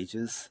kids in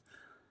cages.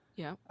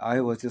 Yeah.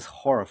 I was just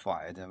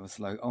horrified. I was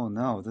like, "Oh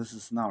no, this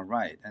is not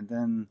right." And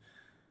then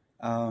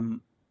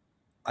um,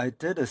 I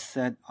did a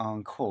set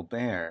on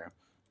Colbert,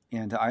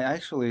 and I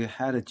actually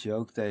had a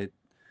joke that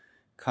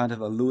kind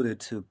of alluded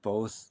to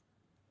both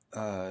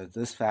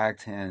this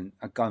fact and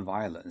gun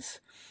violence.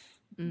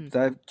 Mm.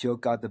 That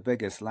joke got the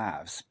biggest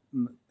laughs,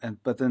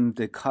 and but then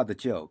they cut the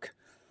joke.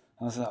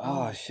 I was like,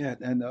 oh Oh, shit,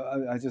 and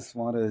I just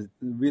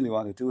really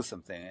want to do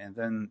something, and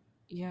then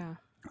yeah.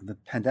 the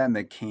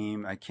pandemic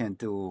came. I can't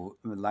do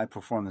live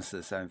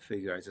performances. I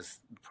figure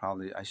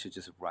I should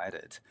just write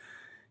it.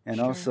 And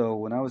Sure. also,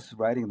 when I was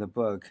writing the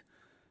book,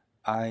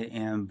 I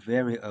am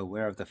very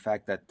aware of the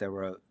fact that there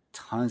were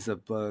tons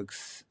of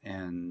books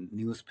and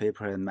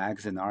newspaper and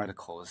magazine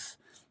articles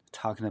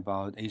talking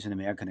about Asian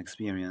American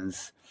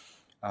experience.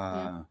 Yeah.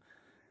 Uh,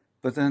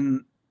 but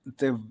then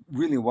they're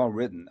really well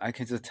written. I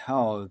can just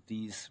tell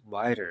these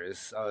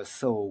writers are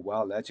so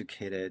well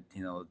educated.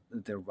 You know,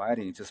 their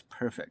writing is just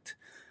perfect.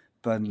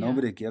 But Yeah.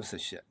 nobody gives a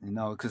shit, you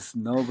know, because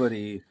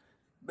nobody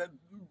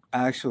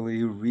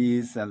actually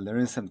reads and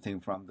learns something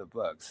from the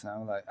books. I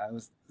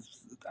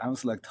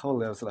was like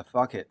totally, I was like,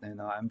 fuck it, you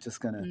know, I'm just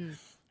gonna Mm.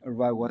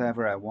 write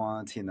whatever I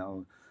want, you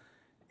know.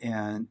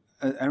 And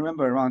I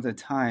remember around the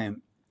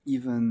time,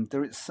 even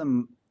there is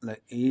some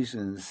like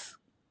Asians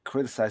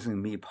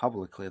criticizing me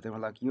publicly. They were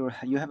like, you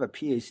have a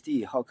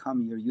PhD. How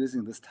come you're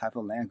using this type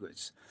of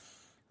language?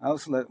 I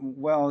was like,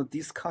 well,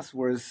 these cuss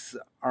words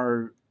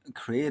are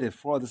created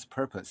for this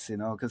purpose, you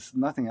know, because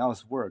nothing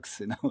else works,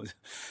 you know.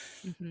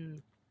 Mm-hmm.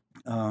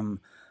 um,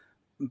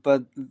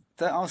 but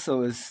that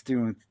also is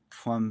during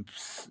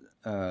Trump's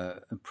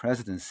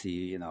presidency.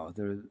 You know,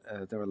 there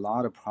are a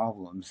lot of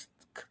problems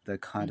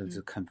that kind of Mm-hmm.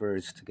 just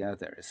converge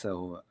together.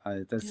 So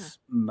Yeah. that's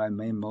my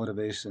main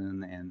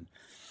motivation, and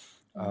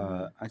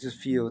Mm. I just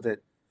feel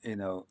that you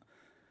know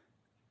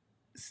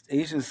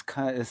is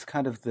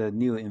kind of the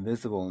new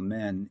invisible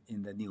man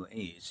in the new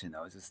age. You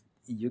know, just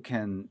you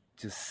can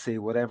just say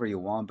whatever you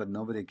want, but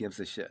nobody gives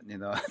a shit. You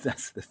know,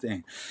 that's the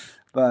thing.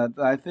 But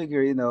I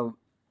figure, you know,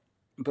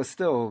 but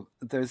still,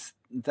 that's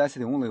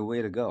the only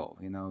way to go.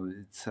 You know,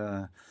 it's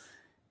uh,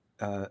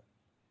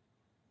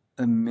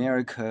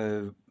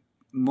 America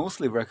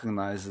mostly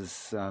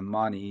recognizes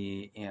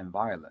money and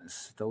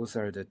violence. Those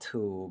are the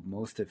two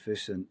most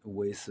efficient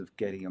ways of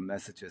getting your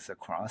messages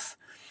across.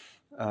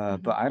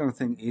 Mm-hmm. But I don't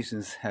think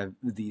Asians have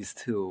these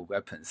two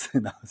weapons,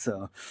 you know.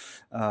 So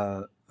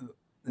uh,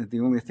 the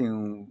only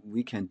thing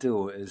we can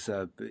do is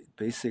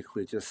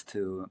basically just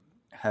to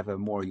have a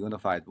more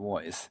unified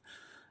voice,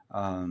 Mm.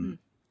 um,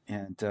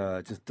 and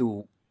just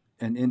do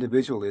and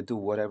individually do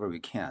whatever we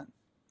can.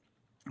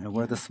 And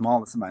we're the Yeah.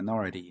 smallest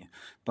minority,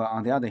 but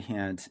on the other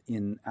hand,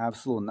 in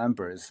absolute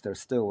numbers, there's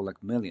still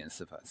like millions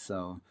of us.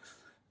 So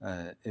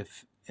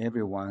if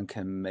everyone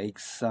can make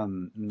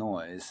some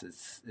noise,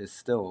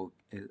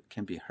 it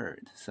can be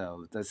heard.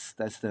 So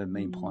that's the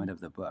main Mm. point of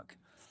the book.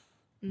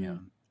 Yeah.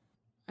 Mm.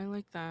 I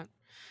like that.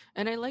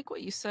 And I like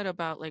what you said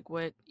about like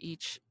what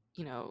each,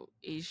 you know,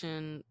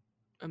 Asian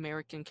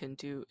American can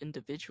do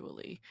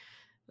individually.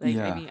 Like,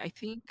 I Yeah. mean, I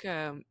think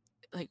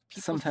like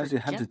people Sometimes you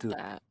have forget to do.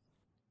 that.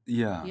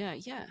 Yeah. Yeah,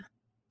 yeah.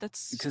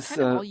 That's Because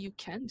kind of all you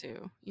can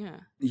do. Yeah.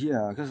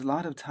 yeah, because a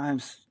lot of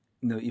times,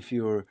 you know, if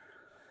you're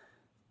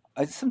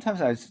I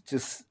sometimes I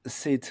just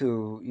say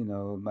to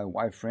my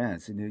white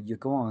friends, you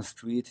go on the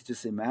street,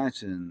 just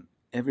imagine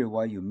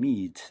everyone you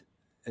meet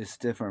is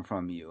different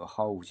from you.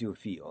 How would you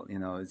feel? You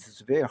know,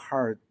 it's very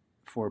hard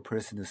for a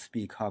person to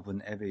speak up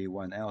when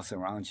everyone else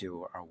around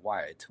you are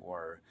white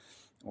or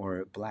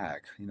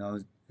black. You know,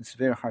 it's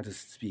very hard to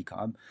speak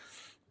up.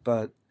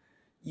 But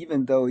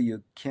even though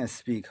you can't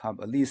speak up,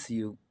 at least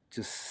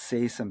just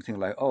say something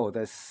like, "Oh,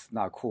 that's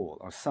not cool"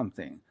 or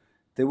something,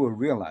 they will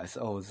realize,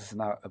 "Oh, this is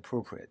not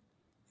appropriate."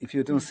 If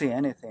you don't Mm. say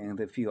anything,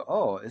 they feel,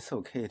 "Oh, it's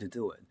okay to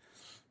do it."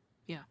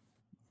 Yeah.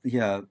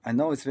 Yeah, I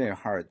know it's very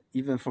hard,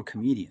 even for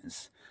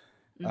comedians,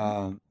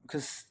 Hmm.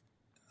 because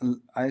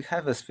I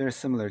have a very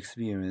similar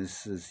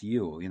experience as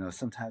you.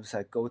 Sometimes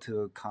I go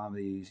to a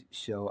comedy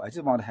show, I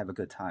just want to have a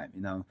good time.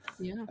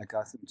 Yeah. I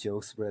got some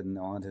jokes written,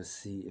 I want to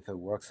see if it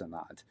works or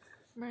not.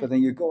 But Right.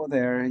 then you go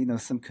there,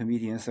 some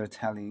comedians are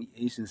telling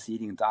Asians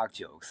eating dog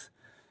jokes.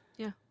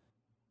 Yeah.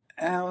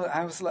 And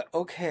I was like,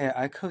 okay,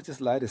 I could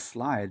just let it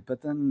slide,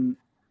 but then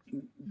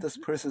this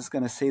Hmm. person's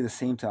going to say the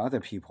same to other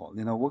people.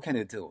 What can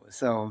it do?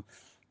 So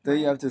then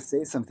you Right. have to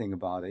say something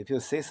about it. If you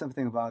say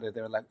something about it,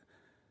 they're like,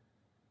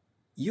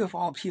 you of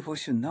all people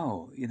should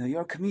know,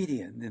 you're a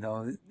comedian,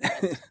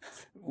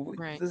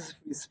 Right. this is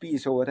free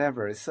speech or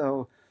whatever.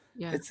 So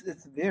Yeah.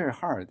 it's very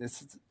hard.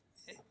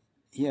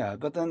 Yeah,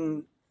 but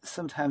then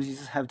sometimes you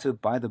just have to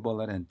bite the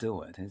bullet and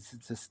do it. It's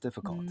just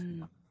difficult.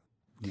 Mm.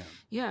 Yeah.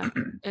 Yeah.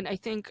 And I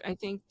think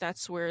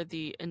that's where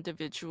the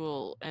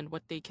individual and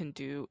what they can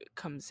do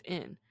comes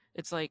in.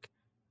 It's like,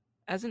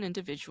 as an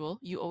individual,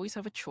 you always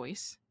have a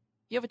choice.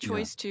 You have a Yeah.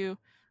 choice to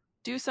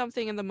do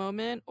something in the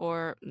moment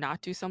or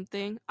not do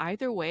something.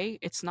 Either way,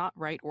 it's not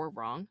right or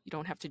wrong. You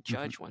don't have to Hmm.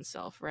 judge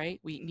oneself, right?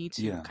 We need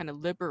to Yeah. kind of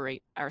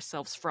liberate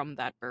ourselves from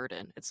that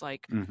burden. It's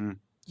like, Hmm.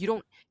 you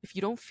don't if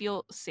you don't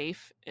feel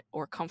safe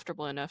or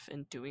comfortable enough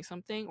in doing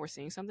something or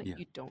saying something, Yeah.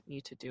 you don't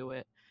need to do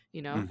it,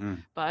 you know? Hmm.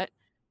 But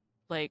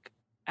like,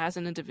 as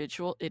an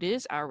individual, it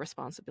is our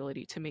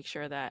responsibility to make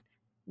sure that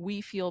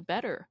we feel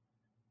better,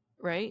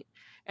 right?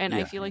 And I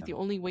Yeah. feel like Yeah. the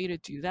only way to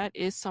do that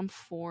is some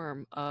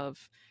form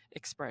of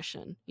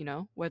expression,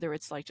 whether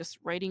it's like just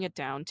writing it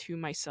down to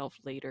myself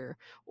later,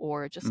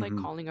 or just like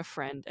Hmm. calling a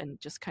friend and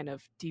just kind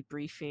of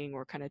debriefing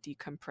or kind of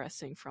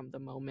decompressing from the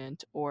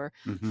moment, or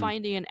Hmm.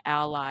 finding an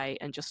ally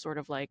and just sort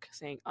of like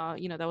saying,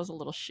 that was a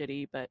little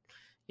shitty, but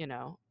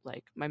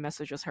like, my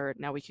message was heard.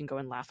 Now we can go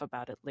and laugh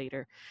about it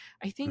later.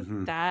 I think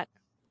Hmm. that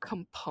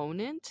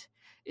component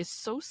is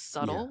so Yeah.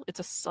 subtle. It's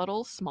a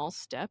subtle, small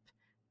step,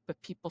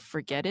 but people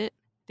forget it,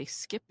 they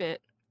skip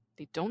it,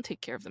 they don't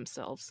take care of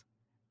themselves.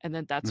 And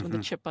then that's when the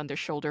Hmm. chip on their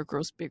shoulder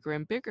grows bigger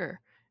and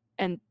bigger.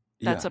 And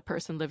that's Yeah. a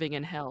person living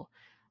in hell.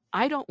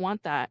 I don't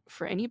want that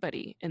for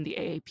anybody in the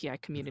AAPI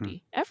Hmm.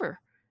 community ever.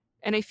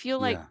 And I feel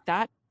like Yeah.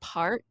 that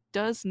part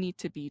does need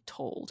to be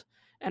told.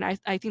 And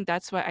I think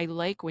that's why I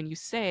like when you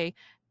say,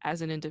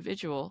 as an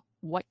individual,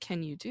 what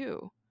can you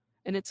do?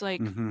 And it's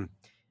like, Hmm.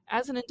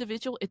 as an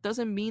individual, it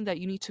doesn't mean that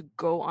you need to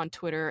go on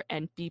Twitter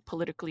and be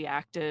politically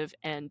active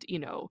and,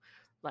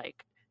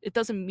 like, it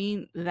doesn't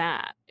mean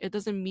that. It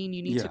doesn't mean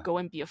you need to Yeah. go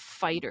and be a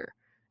fighter.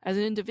 As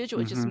an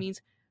individual, it just Hmm.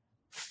 means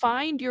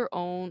find your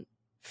own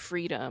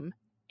freedom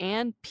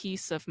and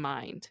peace of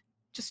mind.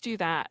 Just do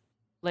that.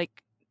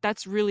 Like,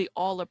 that's really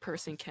all a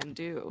person can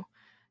do.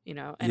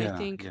 And I Yeah.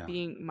 think Yeah.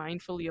 being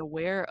mindfully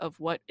aware of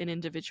what an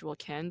individual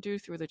can do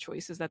through the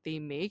choices that they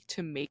make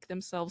to make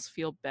themselves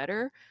feel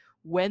better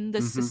when the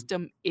Hmm.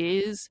 system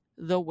is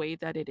the way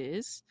that it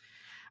is,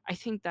 I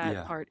think that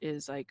Yeah. part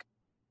is like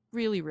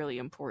really, really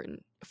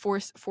important for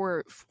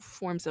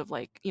forms of,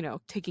 like,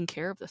 taking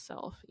care of the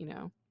self.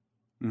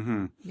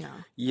 Hmm.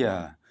 Yeah.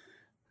 Yeah. Yeah.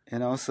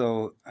 And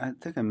also, I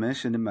think I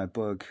mentioned in my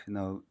book,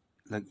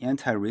 like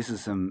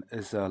anti-racism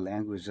is a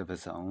language of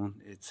its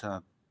own. It's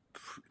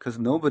because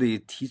nobody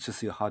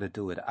teaches you how to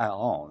do it at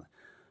all.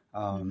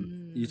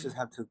 You just Mm.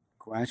 have to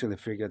gradually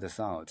figure this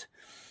out.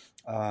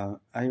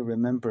 I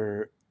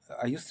remember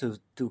I used to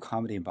do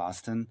comedy in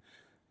Boston.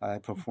 I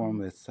perform Mhm.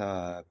 with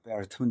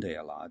Baratunde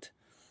a lot.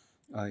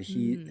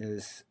 He Mm.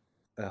 is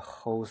a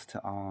host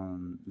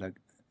on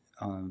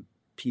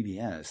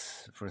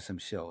PBS for some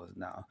shows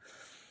now.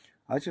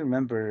 I just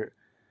remember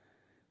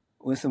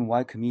when some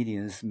white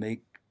comedians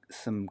make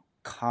some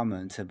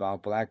comment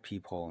about black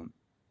people,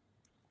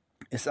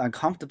 it's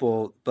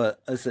uncomfortable,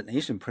 but as an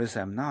Asian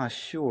person, I'm not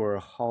sure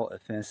how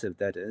offensive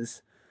that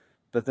is.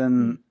 But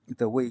Mm. then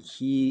the way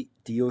he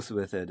deals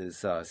with it is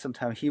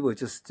sometimes he will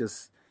just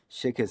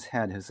shake his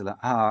head. He's like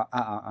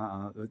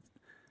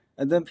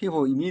and then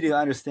people immediately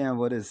understand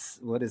what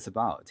it's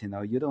about.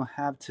 You don't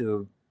have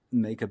to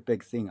make a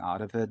big thing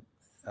out of it,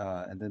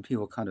 and then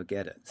people kind of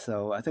get it.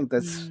 So I think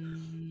that's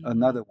Mm.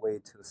 another way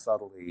to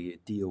subtly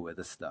deal with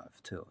the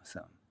stuff too.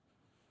 So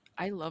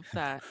I love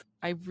that.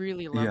 I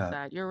really love yeah.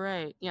 that. You're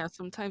right. Yeah,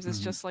 sometimes it's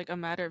Hmm. just like a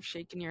matter of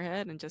shaking your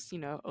head and just,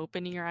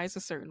 opening your eyes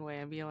a certain way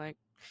and being like,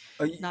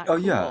 Oh, not oh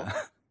cool. yeah.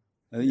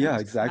 Yeah,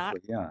 Just not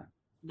exactly. Yeah.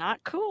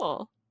 not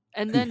cool.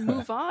 And then Yeah.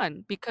 move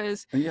on,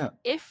 because Yeah.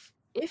 if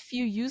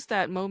you use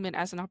that moment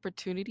as an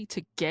opportunity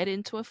to get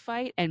into a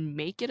fight and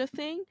make it a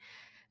thing,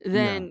 Yeah.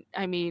 then,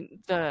 I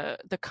mean,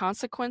 the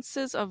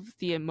consequences of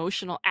the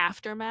emotional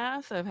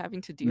aftermath of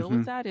having to deal with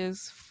Hmm. that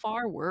is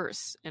far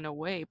worse in a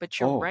way. But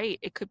you're Oh. right,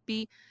 it could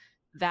be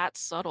that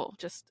subtle,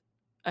 just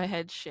a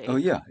head Oh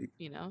shake, yeah.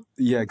 you know?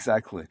 Yeah,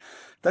 exactly.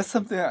 That's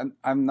something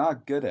I'm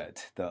not good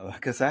at though,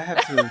 because I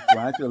have to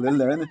gradually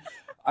learn.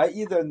 I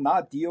either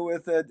not deal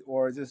with it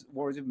or just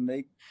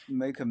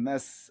make a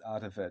mess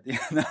out of it.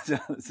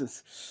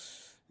 Just,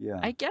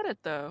 yeah, I get it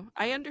though.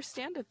 I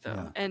understand it though.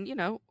 yeah, And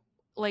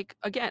like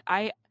again,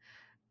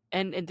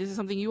 and this is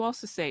something you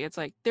also say, it's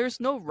like there's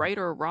no right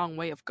or wrong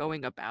way of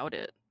going about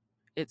it.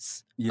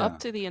 It's up yeah.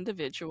 to the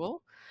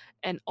individual,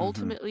 and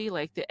Mm-hmm. ultimately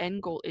like the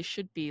end goal, it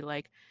should be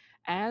like,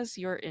 as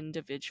your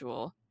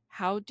individual,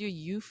 how do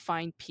you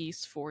find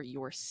peace for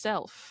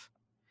yourself?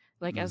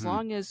 Like as Mm-hmm.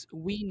 long as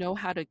we know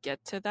how to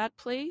get to that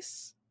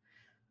place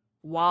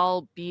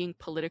while being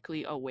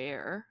politically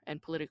aware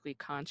and politically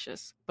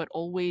conscious, but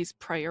always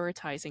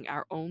prioritizing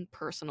our own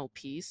personal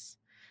peace,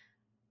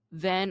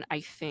 then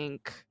I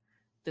think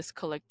this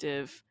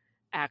collective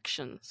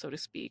action, so to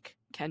speak,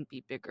 can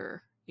be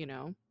bigger, you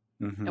know?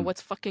 Mm-hmm. And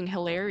what's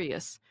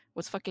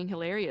fucking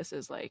hilarious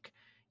is like,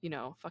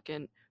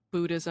 fucking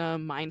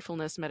Buddhism,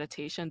 mindfulness,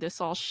 meditation,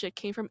 this all shit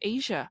came from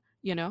Asia,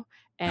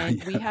 and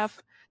we Yeah.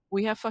 have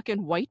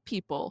fucking white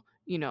people,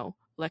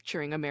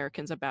 lecturing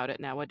Americans about it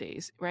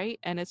nowadays, right?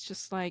 And it's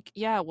just like,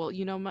 yeah, well,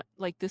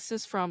 like this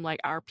is from like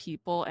our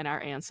people and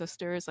our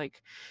ancestors,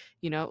 like,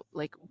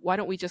 like why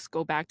don't we just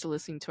go back to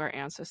listening to our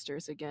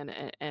ancestors again,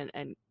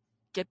 and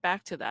get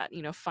back to that,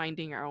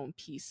 finding our own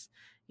peace,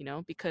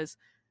 because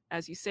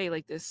as you say,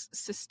 like this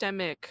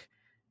systemic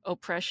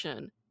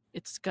oppression,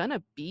 it's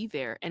gonna be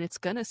there and it's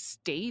gonna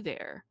stay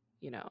there,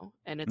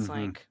 and it's Mm-hmm.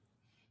 like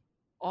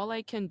all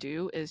I can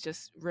do is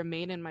just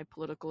remain in my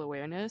political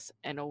awareness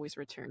and always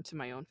return to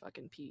my own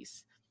fucking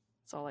peace.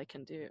 That's all I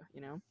can do,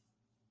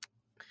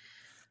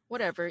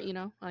 whatever,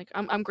 like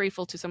I'm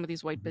grateful to some of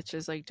these white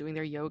bitches like doing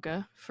their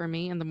yoga for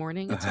me in the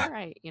morning. It's all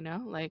right,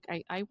 like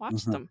I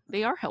watch Mm-hmm. them,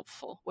 they are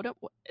helpful. What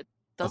it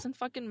Oh, doesn't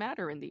fucking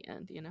matter in the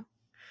end,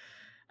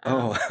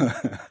 oh, um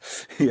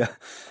yeah.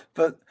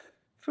 But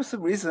for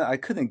some reason, I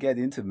couldn't get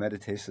into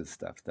meditation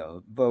stuff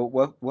though. But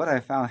what I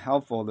found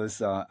helpful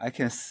is I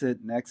can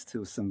sit next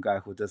to some guy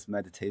who does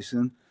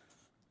meditation,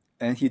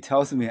 and he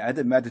tells me I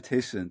did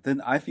meditation,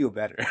 then I feel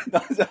better.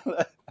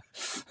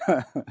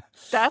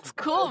 that's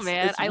cool,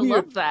 man. It's I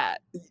weird. love that.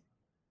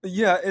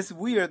 Yeah, it's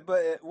weird,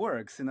 but it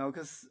works,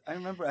 because I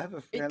remember I have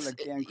a friend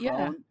like Dan Yeah,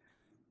 Crown.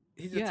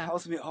 He just yeah,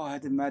 tells me, "Oh, I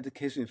did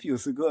meditation. It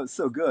feels so good,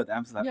 so good."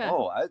 I'm just like, yeah.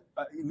 "Oh, I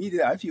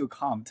immediately I feel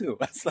calm too."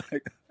 It's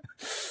like,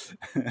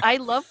 I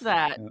love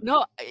that.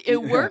 No,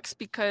 it yeah, works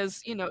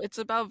because, it's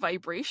about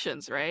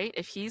vibrations, right?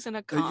 If he's in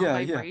a calm yeah,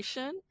 yeah,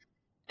 vibration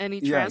and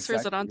he yeah,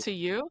 transfers it exactly. onto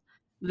you,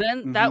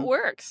 then that Mm-hmm.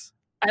 works.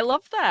 I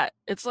love that.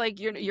 It's like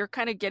you're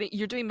kind of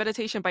you're doing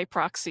meditation by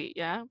proxy,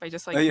 yeah? By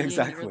just like Yeah,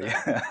 being near exactly. them.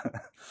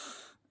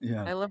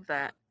 Yeah. I love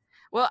that.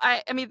 Well,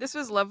 I mean, this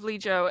was lovely,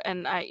 Joe,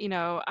 and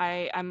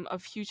I'm a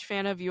huge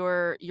fan of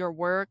your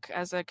work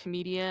as a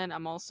comedian.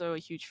 I'm also a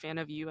huge fan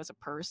of you as a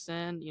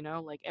person.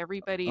 Like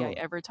everybody I Oh,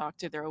 ever talk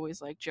to, they're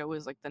always like, Joe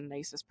is like the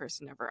nicest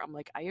person ever. I'm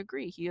like, I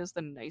agree, he is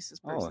the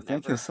nicest oh, person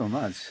thank you ever. so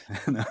much.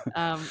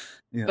 Um,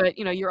 Yeah. but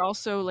you're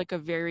also like a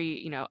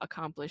very,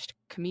 accomplished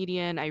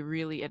comedian. I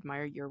really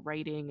admire your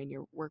writing and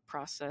your work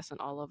process and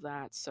all of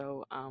that.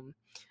 So I'm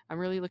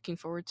really looking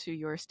forward to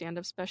your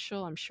stand-up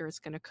special. I'm sure it's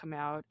going to come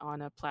out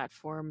on a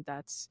platform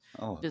that's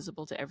Oh,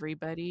 visible to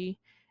everybody,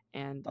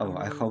 and oh, I'm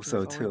I really hope looking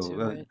so forward too.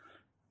 to it.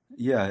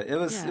 Yeah, it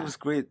Yeah, was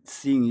great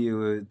seeing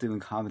you doing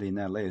comedy in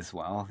LA as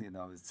well.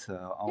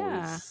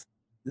 yeah.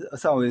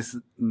 It's always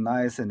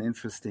nice and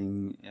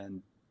interesting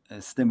and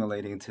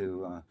stimulating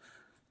to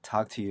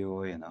talk to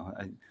you.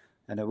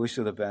 And I wish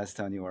you the best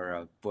on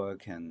your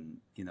book and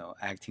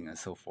acting and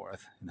so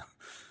forth.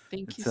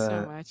 Thank you It's so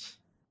a much.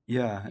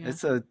 yeah, Yeah,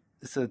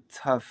 it's a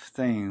tough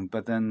thing,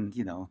 but then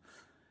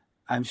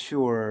I'm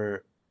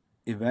sure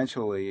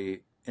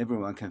eventually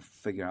everyone can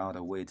figure out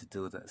a way to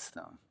do this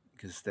though,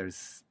 because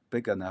there's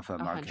big enough a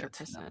a hundred market.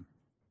 percent.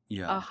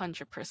 Yeah,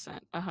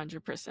 100%,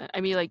 100%.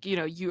 I mean, like,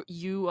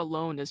 you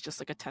alone is just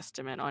like a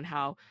testament on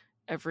how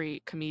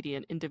every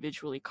comedian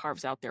individually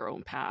carves out their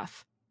own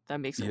path that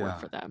makes it work yeah,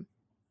 for them.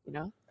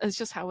 It's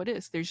just how it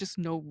is. There's just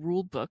no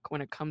rule book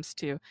when it comes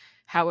to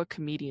how a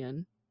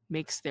comedian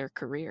makes their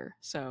career.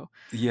 So,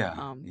 yeah,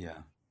 um,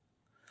 yeah.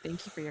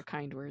 thank you for your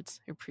kind words.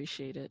 I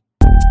appreciate it.